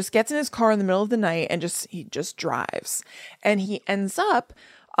he just gets in his car in the middle of the night and he just drives, and he ends up.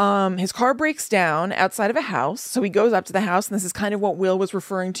 His car breaks down outside of a house, so he goes up to the house, and this is kind of what Will was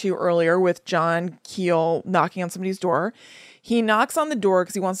referring to earlier with John Keel knocking on somebody's door. He knocks on the door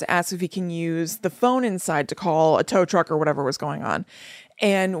because he wants to ask if he can use the phone inside to call a tow truck or whatever was going on.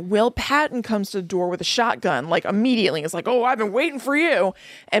 And Will Patton comes to the door with a shotgun, like immediately. It's like, oh, I've been waiting for you.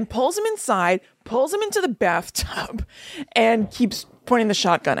 And pulls him inside, pulls him into the bathtub, and keeps pointing the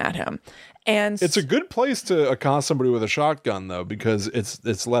shotgun at him. And it's a good place to accost somebody with a shotgun, though, because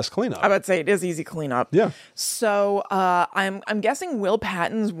it's less cleanup. I would say it is easy cleanup. Yeah. So I'm guessing Will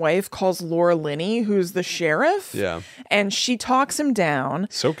Patton's wife calls Laura Linney, who's the sheriff. Yeah. And she talks him down.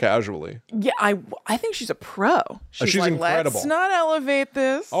 So casually. Yeah, I think she's a pro. She's like, incredible. Let's not elevate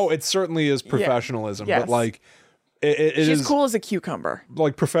this. Oh, it certainly is professionalism, Yes. but like it she's is cool as a cucumber.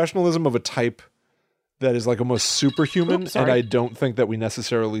 like professionalism of a type that is like almost superhuman, and I don't think that we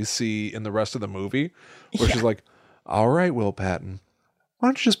necessarily see in the rest of the movie, where she's like, all right, Will Patton, why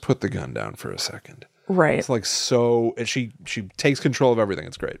don't you just put the gun down for a second? Right. It's like so, and she takes control of everything.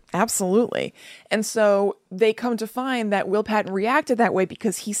 It's great. Absolutely. And so they come to find that Will Patton reacted that way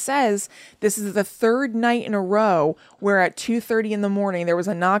because he says this is the third night in a row where at 2:30 in the morning there was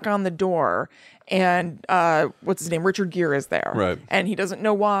a knock on the door, and what's his name? Richard Gere is there. Right. And he doesn't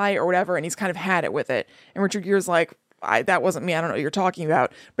know why or whatever, and he's kind of had it with it. And Richard Gere's like, that wasn't me. I don't know what you're talking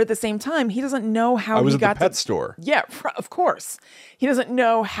about. But at the same time, he doesn't know how I was he at got the pet store. Yeah, of course. He doesn't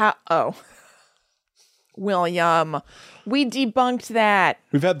know how. Oh. William, we debunked that.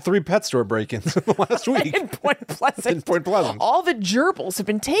 We've had 3 pet store break-ins in the last week. In Point Pleasant. In Point Pleasant. All the gerbils have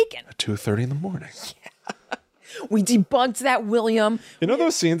been taken. At 2:30 in the morning. We debunked that, William. You know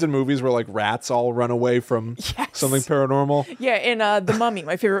those scenes in movies where like rats all run away from something paranormal? Yeah, in The Mummy,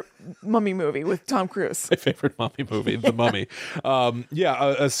 my favorite mummy movie with Tom Cruise. My favorite mummy movie, The Mummy.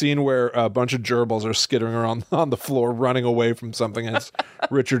 A scene where a bunch of gerbils are skittering around on the floor, running away from something, and it's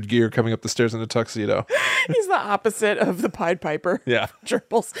Richard Gere coming up the stairs in a tuxedo. He's the opposite of the Pied Piper. Yeah.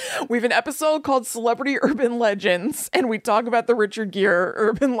 Gerbils. We have an episode called Celebrity Urban Legends, and we talk about the Richard Gere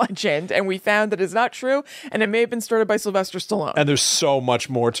urban legend, and we found that it's not true, and it may have been started by Sylvester Stallone. And there's so much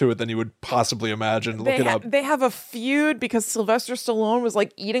more to it than you would possibly imagine. Look it up. They have a feud because Sylvester Stallone was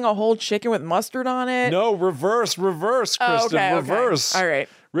like eating a whole chicken with mustard on it. No, reverse, Kristen, reverse. Okay. All right.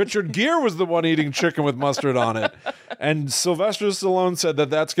 Richard Gere was the one eating chicken with mustard on it. And Sylvester Stallone said that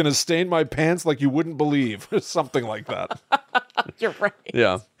that's going to stain my pants like you wouldn't believe. Something like that. You're right.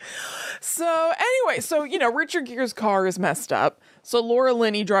 Yeah. So anyway, Richard Gere's car is messed up. So Laura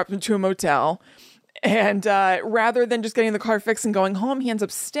Linney dropped him to a motel. And rather than just getting the car fixed and going home, he ends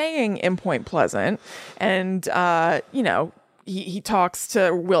up staying in Point Pleasant. And, he talks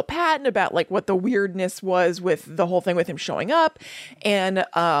to Will Patton about like what the weirdness was with the whole thing with him showing up. And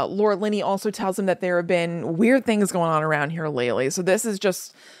Laura Linney also tells him that there have been weird things going on around here lately. So this is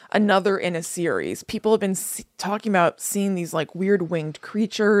just another in a series. People have been talking about seeing these like weird winged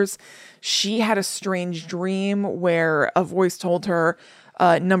creatures. She had a strange dream where a voice told her,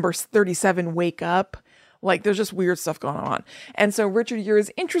 number 37, wake up. Like, there's just weird stuff going on. And so Richard Gere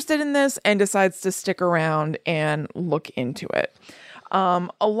is interested in this and decides to stick around and look into it.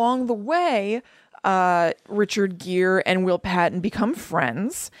 Along the way, Richard Gere and Will Patton become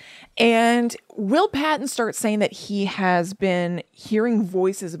friends. And Will Patton starts saying that he has been hearing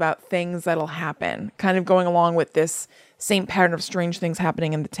voices about things that'll happen, kind of going along with this same pattern of strange things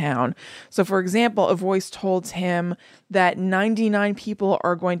happening in the town. So, for example, a voice told him that 99 people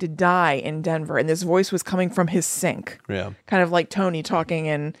are going to die in Denver, and this voice was coming from his sink. Yeah. Kind of like Tony talking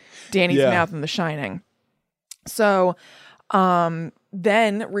in Danny's mouth in The Shining. So,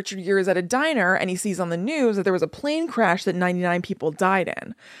 then Richard Gere is at a diner, and he sees on the news that there was a plane crash that 99 people died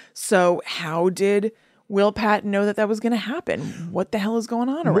in. So, how did Will Patton know that was going to happen? What the hell is going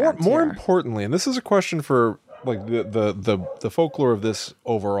on around here? More importantly, and this is a question for like the folklore of this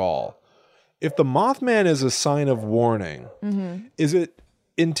overall. If the Mothman is a sign of warning, is it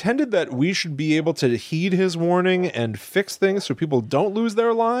intended that we should be able to heed his warning and fix things so people don't lose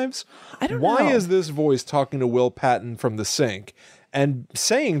their lives? I don't know. Why is this voice talking to Will Patton from the sink and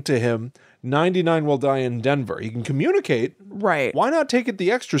saying to him, 99 will die in Denver? He can communicate. Right. Why not take it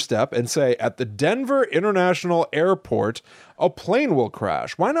the extra step and say, at the Denver International Airport, a plane will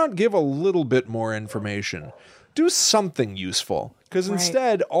crash? Why not give a little bit more information? Do something useful. Because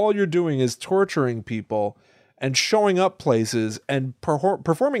instead, all you're doing is torturing people and showing up places and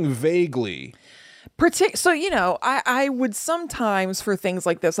performing vaguely. So, I would sometimes for things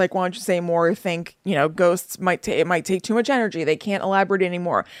like this, like, why don't you say more, think, ghosts it might take too much energy. They can't elaborate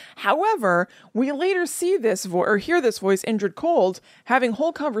anymore. However, we later see this or hear this voice, Indrid Cold, having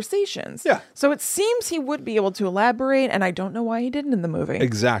whole conversations. Yeah. So it seems he would be able to elaborate, and I don't know why he didn't in the movie.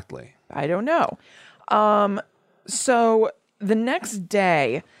 Exactly. I don't know. So the next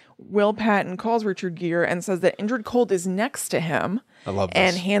day, Will Patton calls Richard Gere and says that Indrid Cold is next to him. I love this.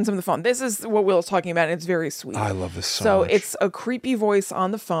 And hands him the phone. This is what Will's talking about, and it's very sweet. I love this so much. It's a creepy voice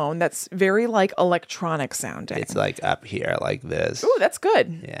on the phone that's very, like, electronic sounding. It's like up here like this. Ooh, that's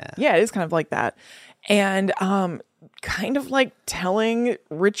good. Yeah. Yeah, it is kind of like that. And kind of like telling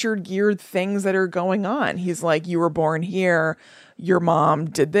Richard Gere things that are going on. He's like, you were born here. Your mom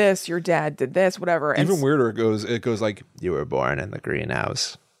did this. Your dad did this, whatever. And even weirder, it goes like, you were born in the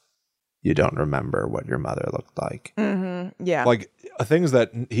greenhouse. You don't remember what your mother looked like. Mm-hmm. Yeah. Like things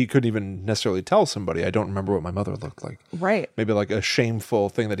that he couldn't even necessarily tell somebody. I don't remember what my mother looked like. Right. Maybe like a shameful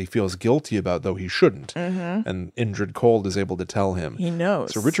thing that he feels guilty about, though he shouldn't. Mm-hmm. And Indrid Cold is able to tell him. He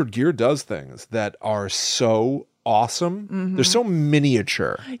knows. So Richard Gere does things that are so awesome. Mm-hmm. They're so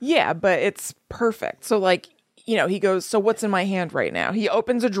miniature. Yeah, but it's perfect. So like, he goes, so what's in my hand right now? He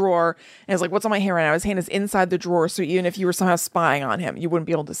opens a drawer and is like, what's on my hand right now? His hand is inside the drawer. So even if you were somehow spying on him, you wouldn't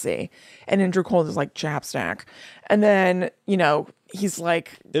be able to see. And Indrid Cold is like, chapstick. And then, he's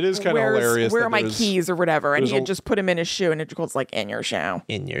like, it is kind of hilarious. Where are my keys or whatever? And he had just put him in his shoe. And Indrid Cold's like, in your shoe.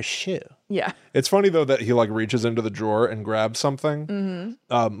 In your shoe. Yeah. It's funny, though, that he like reaches into the drawer and grabs something.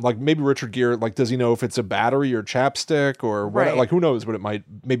 Mm-hmm. Like maybe Richard Gere, like, does he know if it's a battery or chapstick or what? Right. Like, who knows what it might,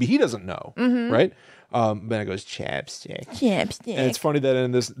 maybe he doesn't know. Mm-hmm. Right. Then it goes chapstick. Chapstick. And it's funny that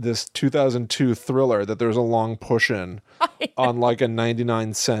in this 2002 thriller that there's a long push-in on like a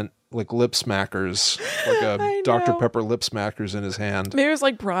 99-cent like lip smackers, like a Dr. Pepper lip smackers in his hand. Maybe it was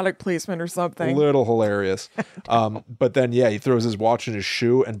like product placement or something. A little hilarious. But then, he throws his watch in his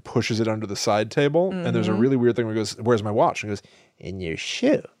shoe and pushes it under the side table. Mm-hmm. And there's a really weird thing where he goes, where's my watch? And he goes, in your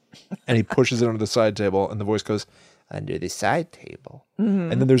shoe. And he pushes it under the side table and the voice goes, under the side table. Mm-hmm.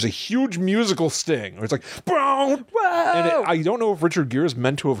 And then there's a huge musical sting where it's like, boom! Whoa! And I don't know if Richard Gere is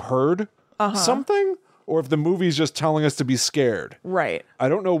meant to have heard something or if the movie's just telling us to be scared. Right. I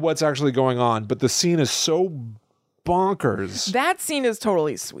don't know what's actually going on, but the scene is so bonkers. That scene is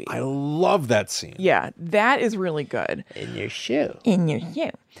totally sweet. I love that scene. Yeah, that is really good. In your shoe. In your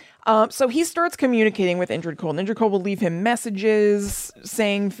shoe. So he starts communicating with Indrid Cold. Indrid Cold will leave him messages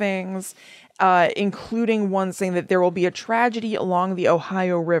saying things, including one saying that there will be a tragedy along the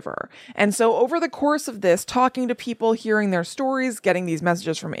Ohio River. And so over the course of this, talking to people, hearing their stories, getting these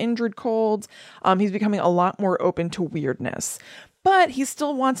messages from Indrid Cold, he's becoming a lot more open to weirdness. But he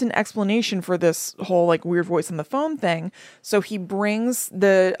still wants an explanation for this whole like weird voice on the phone thing. So he brings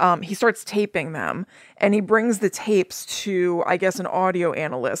he starts taping them, and he brings the tapes to, I guess, an audio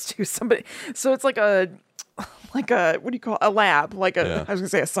analyst who's somebody. So it's like a what do you call it? A lab, I was gonna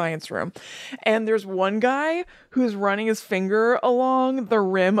say a science room. And there's one guy who's running his finger along the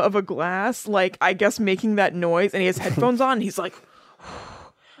rim of a glass, like, I guess making that noise, and he has headphones on, and he's like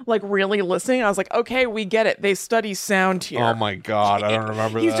really listening. I was like, okay, we get it. They study sound here. Oh my God, I don't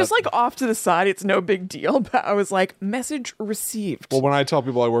remember that. He's just like off to the side. It's no big deal. But I was like, message received. Well, when I tell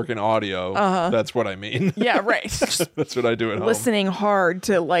people I work in audio, that's what I mean. Yeah, right. That's what I do at home. Listening hard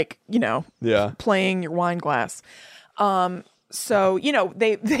to playing your wine glass. So,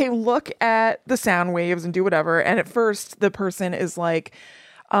 they look at the sound waves and do whatever. And at first the person is like,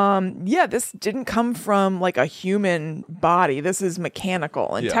 this didn't come from like a human body. This is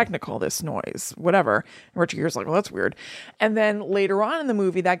mechanical and technical, this noise, whatever. And Richard Gere's like, well, that's weird. And then later on in the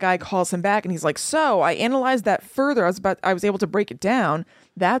movie, that guy calls him back and he's like, so I analyzed that further. I was able to break it down.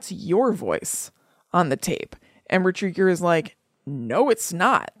 That's your voice on the tape. And Richard Gere is like, no, it's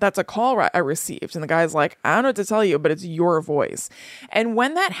not. That's a call I received. And the guy's like, I don't know what to tell you, but it's your voice. And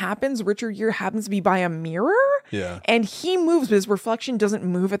when that happens, Richard Gere happens to be by a mirror. Yeah. And he moves, but his reflection doesn't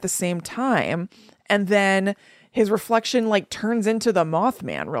move at the same time. And then his reflection like turns into the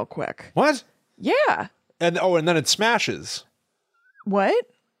Mothman real quick. What? Yeah. And then it smashes. What?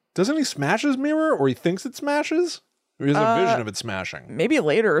 Doesn't he smash his mirror, or he thinks it smashes? Or he has a vision of it smashing. Maybe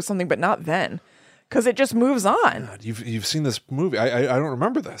later or something, but not then. Because it just moves on. God, you've seen this movie. I don't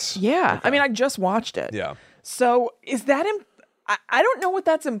remember this. Yeah. Okay. I mean, I just watched it. Yeah. So is that... I don't know what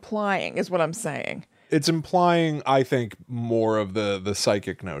that's implying, is what I'm saying. It's implying, I think, more of the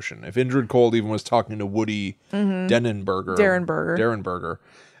psychic notion. If Indrid Cold even was talking to Woody Derenberger,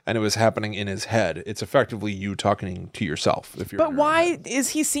 and it was happening in his head, it's effectively you talking to yourself. But why is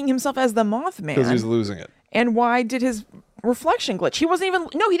he seeing himself as the Mothman? Because he's losing it. And why did his reflection glitch? He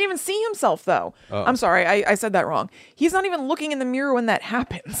didn't even see himself, though. Oh. I'm sorry, I said that wrong. He's not even looking in the mirror when that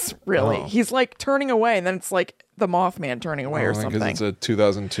happens, really. Oh. He's like turning away, and then it's like the Mothman turning away or something. Because it's a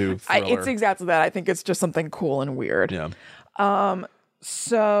 2002 thriller. It's exactly that. I think it's just something cool and weird. Yeah.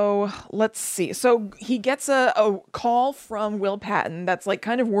 So let's see. So he gets a call from Will Patton that's like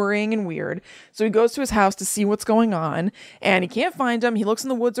kind of worrying and weird. So he goes to his house to see what's going on, and he can't find him. He looks in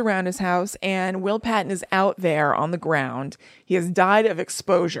the woods around his house, and Will Patton is out there on the ground. He has died of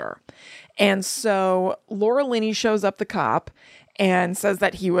exposure. And so Laura Linney shows up, the cop, and says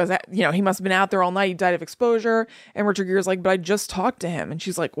that he must have been out there all night. He died of exposure. And Richard Gere's like, but I just talked to him. And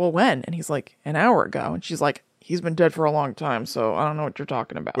she's like, well, when? And he's like, an hour ago. And she's like, he's been dead for a long time, so I don't know what you're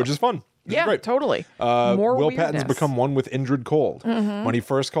talking about. Which is fun. Yeah, great. Totally. More Will Patton's become one with Indrid Cold. Mm-hmm. When he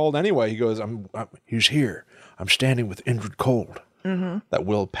first called anyway, he goes, he's here. I'm standing with Indrid Cold. Mm-hmm. That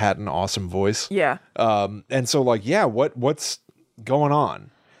Will Patton awesome voice. Yeah. And so what's going on?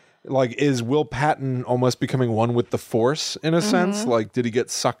 Like, is Will Patton almost becoming one with the Force in a sense? Like, did he get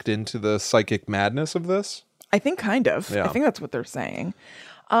sucked into the psychic madness of this? I think kind of. Yeah. I think that's what they're saying.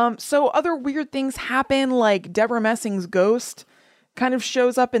 So other weird things happen, like Deborah Messing's ghost kind of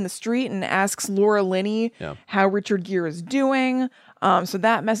shows up in the street and asks Laura Linney how Richard Gere is doing. So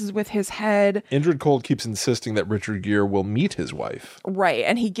that messes with his head. Indrid Cold keeps insisting that Richard Gere will meet his wife. Right,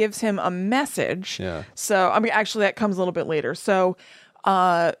 and he gives him a message. Yeah. So, I mean, actually, that comes a little bit later. So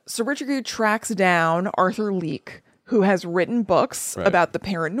Richard Gere tracks down Arthur Leake, who has written books about the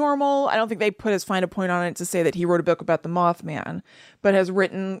paranormal. I don't think they put as fine a point on it to say that he wrote a book about the Mothman, but has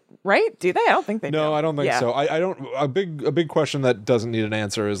written, right? Do they? I don't think they do. No, I don't think so. I don't. A big question that doesn't need an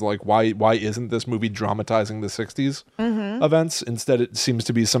answer is like, why isn't this movie dramatizing the 60s events? Instead, it seems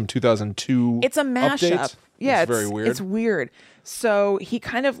to be some 2002 It's a mashup. Update. Yeah, it's very weird. It's weird. So he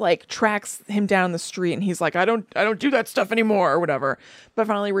kind of like tracks him down the street, and he's like, I don't do that stuff anymore or whatever. But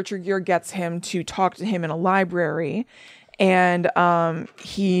finally, Richard Gere gets him to talk to him in a library, and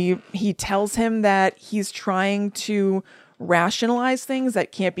he tells him that he's trying to rationalize things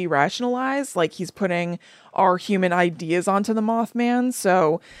that can't be rationalized. Like, he's putting our human ideas onto the Mothman.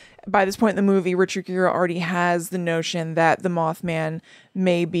 So by this point in the movie, Richard Gere already has the notion that the Mothman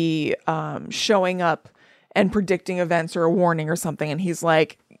may be showing up and predicting events or a warning or something. And he's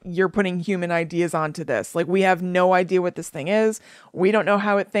like, you're putting human ideas onto this. Like, we have no idea what this thing is. We don't know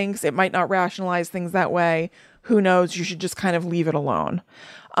how it thinks. It might not rationalize things that way. Who knows? You should just kind of leave it alone.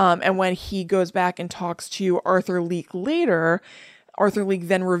 And when he goes back and talks to Arthur Leake later, Arthur Leake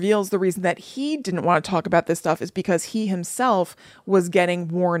then reveals the reason that he didn't want to talk about this stuff is because he himself was getting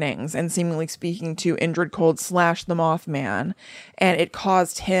warnings and seemingly speaking to Indrid Cold / the Mothman. And it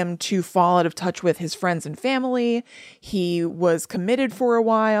caused him to fall out of touch with his friends and family. He was committed for a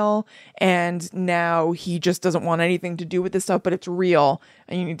while, and now he just doesn't want anything to do with this stuff, but it's real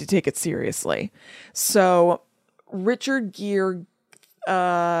and you need to take it seriously. So Richard Gere,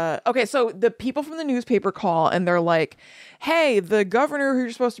 okay, so the people from the newspaper call and they're like, hey, the governor who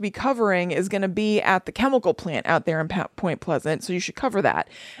you're supposed to be covering is going to be at the chemical plant out there in Point Pleasant, so you should cover that.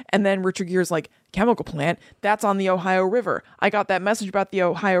 And then Richard Gere's like, chemical plant? That's on the Ohio River. I got that message about the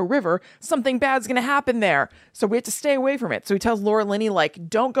Ohio River. Something bad's going to happen there, so we have to stay away from it. So he tells Laura Linney, like,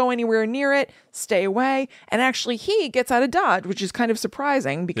 don't go anywhere near it, stay away. And actually he gets out of Dodge, which is kind of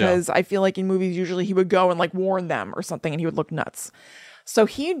surprising because I feel like in movies usually he would go and like warn them or something and he would look nuts. So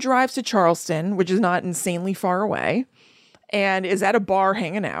he drives to Charleston, which is not insanely far away, and is at a bar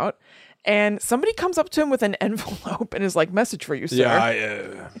hanging out. And somebody comes up to him with an envelope and is like, message for you, sir.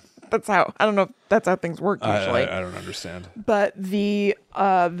 Yeah. That's how, I don't know if that's how things work usually. I don't understand. But the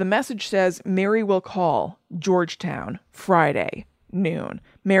message says, Mary will call, Georgetown, Friday, noon.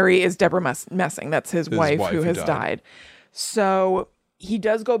 Mary is Deborah Messing. That's his wife who has died. So he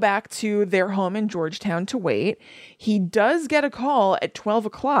does go back to their home in Georgetown to wait. He does get a call at 12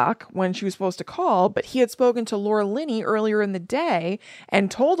 o'clock when she was supposed to call, but he had spoken to Laura Linney earlier in the day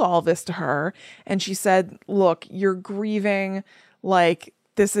and told all this to her. And she said, look, you're grieving. Like,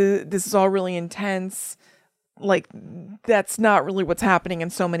 this is all really intense. Like, that's not really what's happening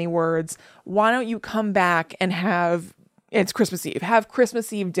in so many words. Why don't you come back and have It's Christmas Eve. Have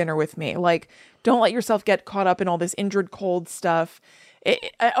Christmas Eve dinner with me. Like, don't let yourself get caught up in all this Indrid Cold stuff.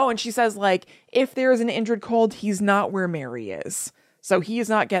 And she says, like, if there is an Indrid Cold, he's not where Mary is. So he is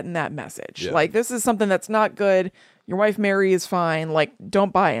not getting that message. Yeah. Like, this is something that's not good. Your wife Mary is fine. Like,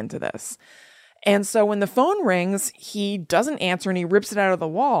 don't buy into this. And so when the phone rings, he doesn't answer and he rips it out of the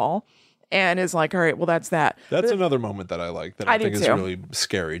wall. And is like, all right, well, that's that. That's another moment that I like that I think is really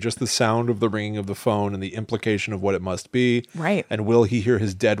scary. Just the sound of the ringing of the phone and the implication of what it must be. Right. And will he hear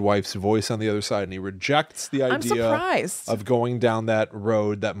his dead wife's voice on the other side? And he rejects the idea of going down that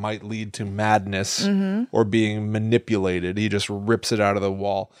road that might lead to madness or being manipulated. He just rips it out of the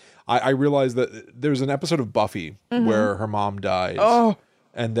wall. I realize that there's an episode of Buffy where her mom dies. Oh.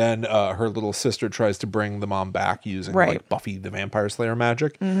 And then her little sister tries to bring the mom back using like Buffy the Vampire Slayer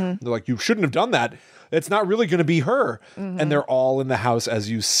magic. They're like, you shouldn't have done that. It's not really going to be her. And they're all in the house as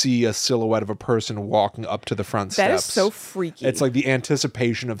you see a silhouette of a person walking up to the front steps. That is so freaky. It's like the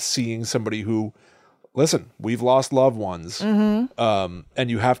anticipation of seeing somebody who, listen, we've lost loved ones, and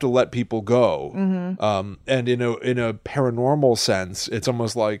you have to let people go. And in a paranormal sense, it's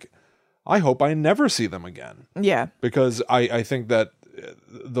almost like, I hope I never see them again. Yeah. Because I think that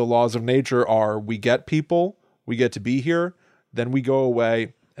the laws of nature are we get people, we get to be here, then we go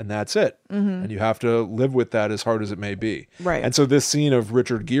away, and that's it. And you have to live with that as hard as it may be. Right. And so this scene of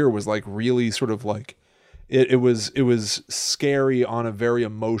Richard Gere was like really sort of like it was scary on a very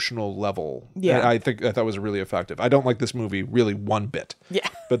emotional level. Yeah. And I thought was really effective. I don't like this movie really one bit. Yeah.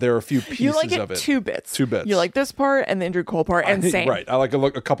 But there are a few pieces you like it of it. 2 bits. 2 bits. You like this part and the Indrid Cold part, and same. Right. I like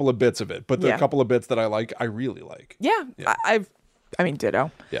a couple of bits of it, but the couple of bits that I like, I really like. Yeah. I mean,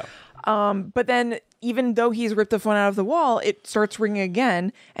 ditto. Yeah. But then even though he's ripped the phone out of the wall, it starts ringing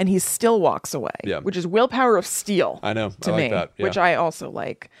again and he still walks away. Yeah. Which is willpower of steel. I know. To I like me, that. Yeah. which I also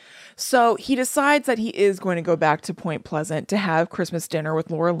like. So he decides that he is going to go back to Point Pleasant to have Christmas dinner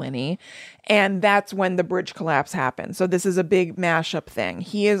with Laura Linney. And that's when the bridge collapse happens. So this is a big mashup thing.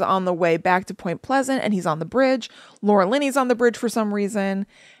 He is on the way back to Point Pleasant and he's on the bridge. Laura Linney's on the bridge for some reason.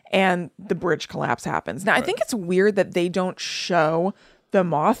 And the bridge collapse happens. Now, I think it's weird that they don't show the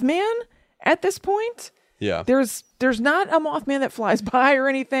Mothman at this point. Yeah. There's not a Mothman that flies by or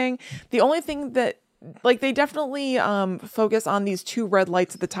anything. The only thing that, like, they definitely focus on these 2 red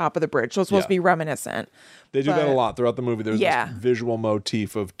lights at the top of the bridge. So it's supposed to be reminiscent. They do that a lot throughout the movie. There's this visual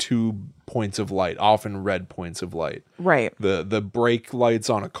motif of 2 points of light, often red points of light. Right. The brake lights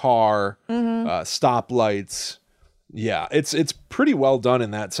on a car, stop lights. Yeah, it's pretty well done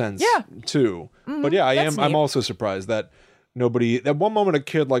in that sense too. But yeah, I'm also surprised that nobody, at one moment a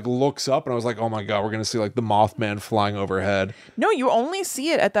kid like looks up and I was like, oh my God, we're going to see like the Mothman flying overhead. No, you only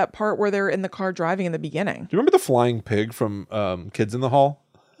see it at that part where they're in the car driving in the beginning. Do you remember the flying pig from Kids in the Hall?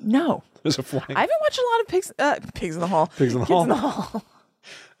 No. There's a flying... I haven't watched a lot of Pigs in the Hall. Pigs in the Kids Hall. in the Hall.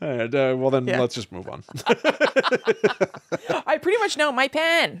 All right, well then let's just move on. I pretty much know my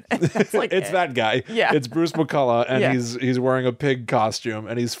pen. It's that guy. Yeah. It's Bruce McCullough, and he's wearing a pig costume,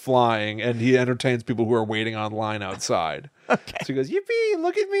 and he's flying, and he entertains people who are waiting online outside. Okay. So he goes, yippee,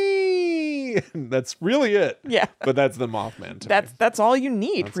 look at me. That's really it. Yeah. But that's the Mothman to me. That's all you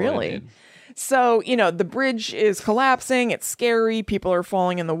need, That's really. all you need. So, the bridge is collapsing. It's scary. People are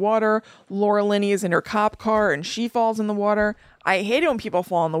falling in the water. Laura Linney is in her cop car and she falls in the water. I hate it when people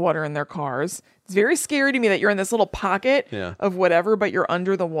fall in the water in their cars. It's very scary to me that you're in this little pocket of whatever, but you're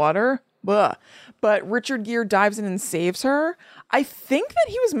under the water. Blah. But Richard Gere dives in and saves her. I think that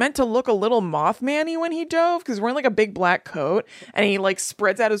he was meant to look a little Mothman-y when he dove because he's wearing like a big black coat and he like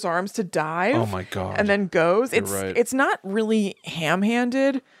spreads out his arms to dive. Oh my God. And then goes. You're right. It's not really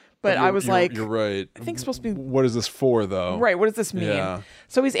ham-handed. But I was like, you're right. I think it's supposed to be. What is this for, though? Right. What does this mean? Yeah.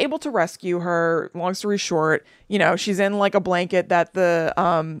 So he's able to rescue her. Long story short, she's in like a blanket that the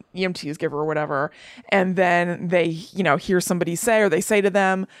EMTs give her or whatever. And then they, hear somebody say, or they say to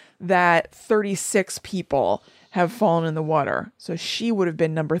them that 36 people have fallen in the water. So she would have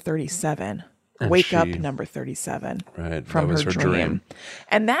been number 37. Wake up, number 37. Right. From that was her dream.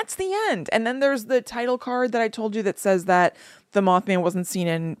 And that's the end. And then there's the title card that I told you that says that the Mothman wasn't seen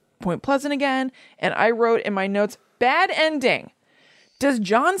in Point Pleasant again. And I wrote in my notes, bad ending. Does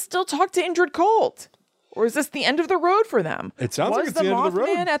John still talk to Indrid Cold? Or is this the end of the road for them? It sounds like it's the end of the road.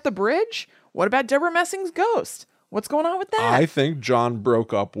 Was the Mothman at the bridge? What about Deborah Messing's ghost? What's going on with that? I think John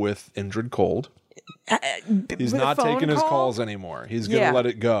broke up with Indrid Cold. He's not taking his calls anymore. He's going to let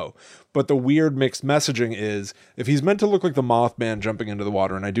it go. But the weird mixed messaging is, if he's meant to look like the Mothman jumping into the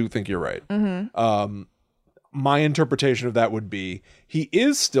water, and I do think you're right, my interpretation of that would be he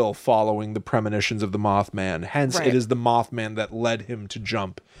is still following the premonitions of the Mothman. Hence, it is the Mothman that led him to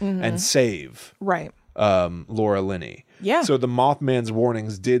jump and save. Right. Laura Linney. Yeah. So the Mothman's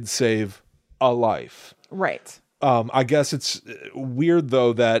warnings did save a life. Right. I guess it's weird,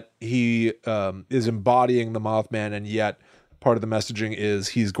 though, that he is embodying the Mothman, and yet part of the messaging is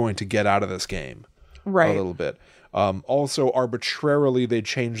he's going to get out of this game a little bit. Also, arbitrarily, they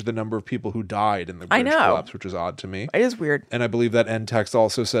changed the number of people who died in the bridge collapse, which is odd to me. It is weird. And I believe that end text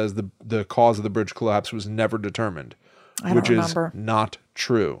also says the cause of the bridge collapse was never determined, which is not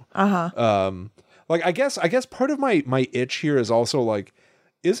true. Like, I guess part of my itch here is also like,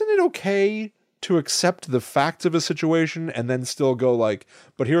 isn't it okay to accept the facts of a situation and then still go like,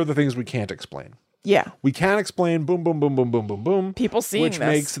 but here are the things we can't explain. Yeah. We can't explain boom, boom, boom, boom, boom, boom, boom. People seeing which this.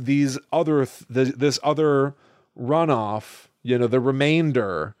 makes these other, this other runoff, you know, the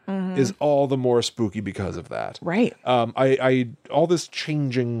remainder is all the more spooky because of that. Right. All this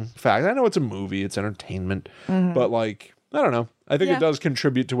changing fact. I know it's a movie, it's entertainment, but like, I don't know. I think it does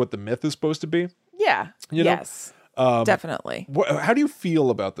contribute to what the myth is supposed to be. Yeah. You know? Yes. Definitely. How do you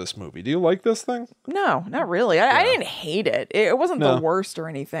feel about this movie? Do you like this thing? No, not really. I didn't hate it. It wasn't the worst or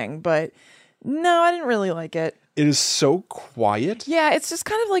anything, but no, I didn't really like it. It is so quiet. Yeah, it's just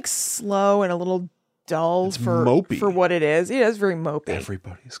kind of like slow and a little dull mopey. for what it is. It is very mopey.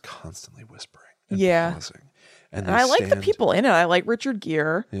 Everybody's constily whispering and pausing. And I like the people in it. I like Richard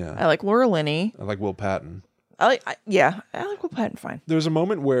Gere. Yeah. I like Laura Linney. I like Will Patton. I like Will Patton fine. There's a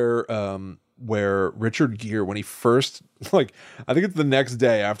moment where Richard Gere, when he first, like, I think it's the next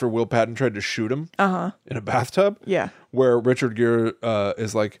day after Will Patton tried to shoot him in a bathtub. Yeah. Where Richard Gere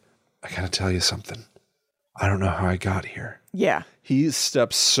is like, I gotta tell you something. I don't know how I got here. Yeah. He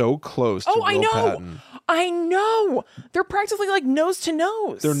steps so close to Will Patton. I know. They're practically like nose to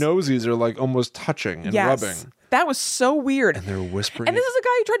nose. Their nosies are like almost touching and rubbing. That was so weird. And they're whispering. And this is a guy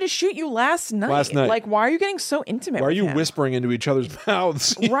who tried to shoot you last night. Like, why are you getting so intimate Why are you with him? whispering into each other's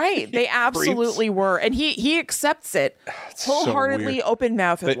mouths? Right. They absolutely were. And he accepts it wholeheartedly, so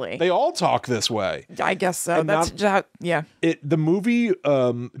open-mouthedly. They all talk this way. I guess so. And That's just, yeah. The movie,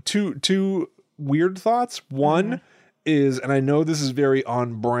 two weird thoughts. One is, and I know this is very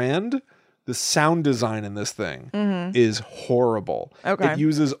on brand, the sound design in this thing is horrible. Okay. It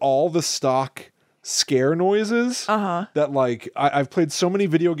uses all the stock scare noises that, like, I've played so many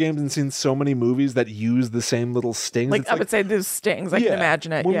video games and seen so many movies that use the same little stings. Like, I would say those stings. I can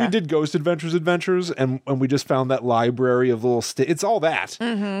imagine it. When we did Ghost Adventures and we just found that library of little it's all that,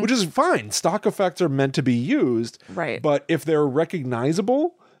 which is fine. Stock effects are meant to be used. Right. But if they're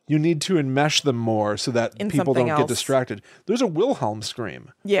recognizable, you need to enmesh them more so that people don't get distracted. There's a Wilhelm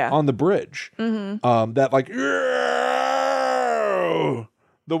scream on the bridge. That, like,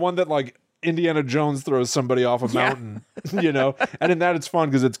 the one that, like, Indiana Jones throws somebody off a mountain, you know? And in that, it's fun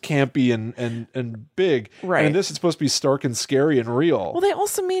because it's campy and big. Right. And in this, it's supposed to be stark and scary and real. Well, they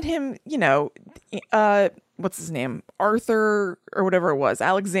also made him, you know, what's his name? Arthur, or whatever it was.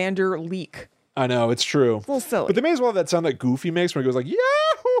 Alexander Leak. I know, it's true. It's a little silly. But they may as well have that sound that Goofy makes when he goes like, yeah,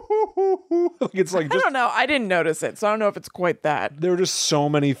 like it's like, I don't know. I didn't notice it, so I don't know if it's quite that. There are just so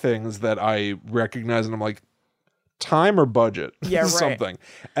many things that I recognize, and I'm like, time or budget, something.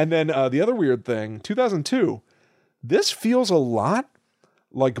 And then the other weird thing, 2002, this feels a lot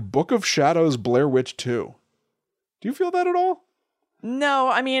like Book of Shadows, Blair Witch 2. Do you feel that at all? No,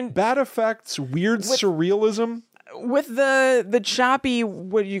 I mean, bad effects, weird surrealism. With the choppy,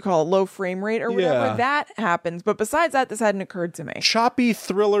 what do you call it, low frame rate or whatever, that happens. But besides that, this hadn't occurred to me. Choppy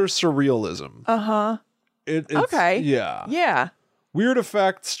thriller surrealism. Okay. Yeah. Yeah. Weird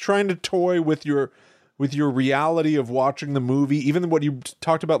effects, trying to toy with your reality of watching the movie, even what you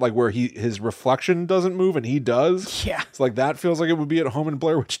talked about, like where his reflection doesn't move and he does. Yeah. It's like that feels like it would be at home in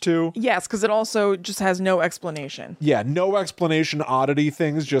Blair Witch 2. Yes, because it also just has no explanation. Yeah, no explanation, oddity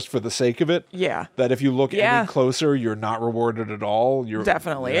things just for the sake of it. Yeah. That if you look any closer, you're not rewarded at all.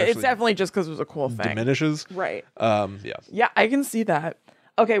 Definitely. It's definitely just because it was a cool thing. Diminishes. Right. Yeah. Yeah, I can see that.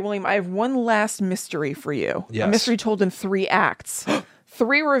 Okay, William, I have one last mystery for you. Yes. A mystery told in 3 acts.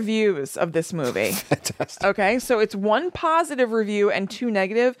 3 reviews of this movie. Fantastic. Okay, so it's 1 positive review and 2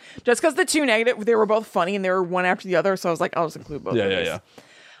 negative. Just because the 2 negative, they were both funny and they were one after the other, so I was like, I'll just include both of these.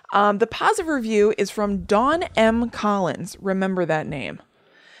 Yeah. The positive review is from Dawn M. Collins. Remember that name.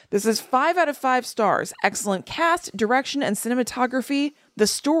 This is 5 out of 5 stars. Excellent cast, direction, and cinematography. The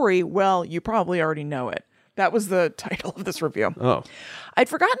story, well, you probably already know it. That was the title of this review. Oh. I'd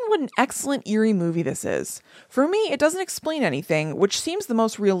forgotten what an excellent eerie movie this is. For me, it doesn't explain anything, which seems the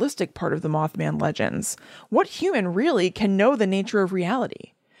most realistic part of the Mothman legends. What human really can know the nature of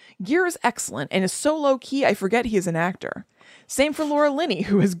reality? Gere is excellent and is so low-key I forget he is an actor. Same for Laura Linney,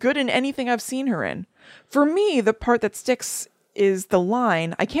 who is good in anything I've seen her in. For me, the part that sticks is the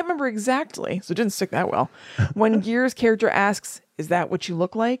line, I can't remember exactly, so it didn't stick that well, when Gere's character asks, "Is that what you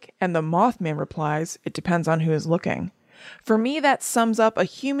look like?" And the Mothman replies, "It depends on who is looking." For me, that sums up a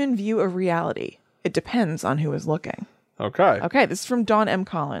human view of reality. It depends on who is looking. Okay. Okay, this is from Don M.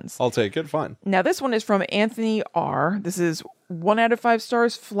 Collins. I'll take it. Fine. Now, this one is from Anthony R. This is 1 out of 5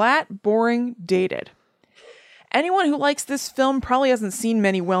 stars, flat, boring, dated. Anyone who likes this film probably hasn't seen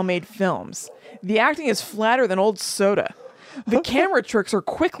many well-made films. The acting is flatter than old soda. The camera tricks are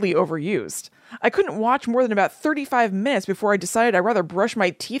quickly overused. I couldn't watch more than about 35 minutes before I decided I'd rather brush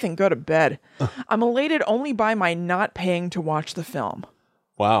my teeth and go to bed. I'm elated only by my not paying to watch the film.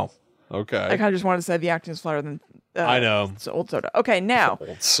 Wow. Okay. I kind of just wanted to say the acting is flatter than I know. it's old soda. Okay, now.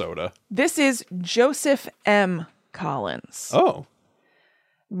 Old soda. This is Joseph M. Collins. Oh.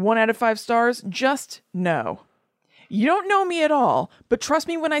 1 out of 5 stars, just no. You don't know me at all, but trust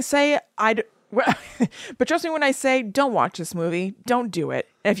me when I say don't watch this movie. Don't do it.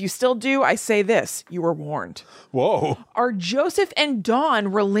 And if you still do, I say this. You were warned. Whoa. Are Joseph and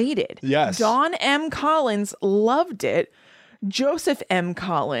Dawn related? Yes. Dawn M. Collins loved it. Joseph M.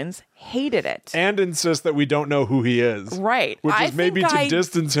 Collins hated it. And insists that we don't know who he is. Right. Which is maybe to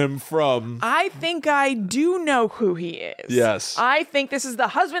distance him from... I think I do know who he is. Yes. I think this is the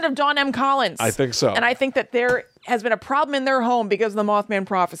husband of Dawn M. Collins. I think so. And I think that there has been a problem in their home because of the Mothman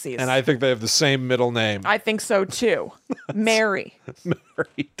prophecies. And I think they have the same middle name. I think so too. Mary.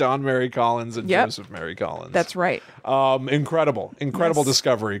 Don Mary Collins and Joseph Mary Collins. That's right. Incredible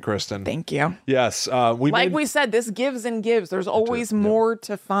discovery, Kristen. Thank you. Yes. We said, this gives and gives. There's always more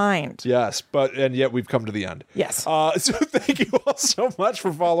to find. Yes, and yet we've come to the end. Yes. So thank you all so much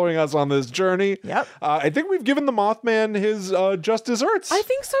for following us on this journey. Yep. I think we've given the Mothman his just desserts. I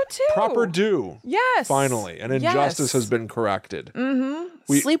think so too. Proper due. Yes. Finally. And injustice has been corrected. Mm-hmm.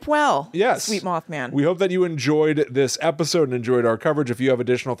 Sleep well. Yes. Sweet Mothman. We hope that you enjoyed this episode and enjoyed our coverage. If you have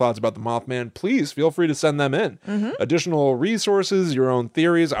additional thoughts about the Mothman, please feel free to send them in. Mm-hmm. Additional resources, your own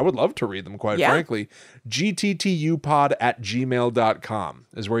theories. I would love to read them, quite frankly. gttupod@gmail.com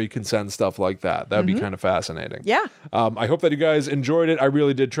is where you can send stuff like that. That'd be kind of fascinating. Yeah. I hope that you guys enjoyed it. I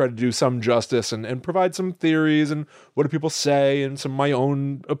really did try to do some justice and provide some theories and what do people say and some of my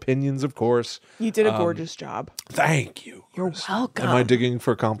own opinions, of course. You did a gorgeous job. Thank you. You're welcome. Am I digging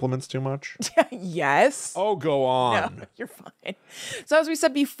for compliments too much? Yes. Oh, go on. No, you're fine. So as we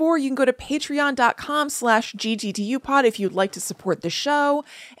said before, you can go to patreon.com/gttupod if you'd like to support the show.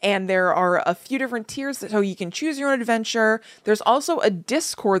 And there are a few different tiers so you can choose your own adventure. There's also a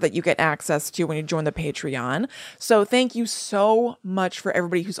Discord that you get access to when you join the Patreon. So thank you so much for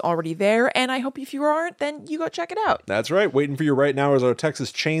everybody who's already there. And I hope if you aren't, then you go check it out. That's right. Waiting for you right now is our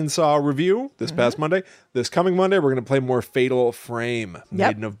Texas Chainsaw review this past Monday. This coming Monday, we're going to play more Fatal Frame,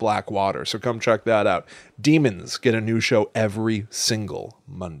 Maiden of Black Water. So come check that out. Demons get a new show every single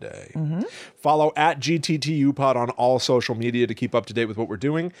Monday. Follow @GTTUpod on all social media to keep up to date with what we're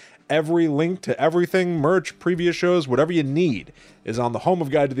doing. Every link to everything, merch, previous shows, whatever you need is on the home of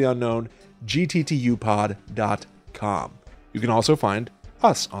Guide to the Unknown, gttupod.com. You can also find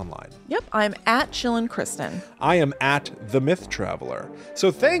us online. Yep, I'm @ChillinKristen. I am @The Myth Traveler.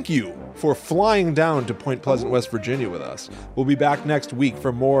 So thank you for flying down to Point Pleasant, West Virginia with us. We'll be back next week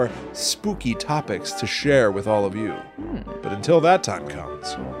for more spooky topics to share with all of you. But until that time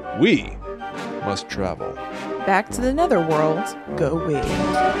comes, we must travel. Back to the netherworld, go we.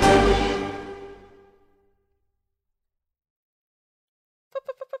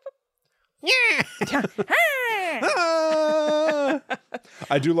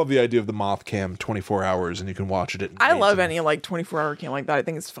 I do love the idea of the moth cam 24 hours and you can watch it at I love any 24-hour cam like that. I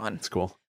think it's fun. It's cool.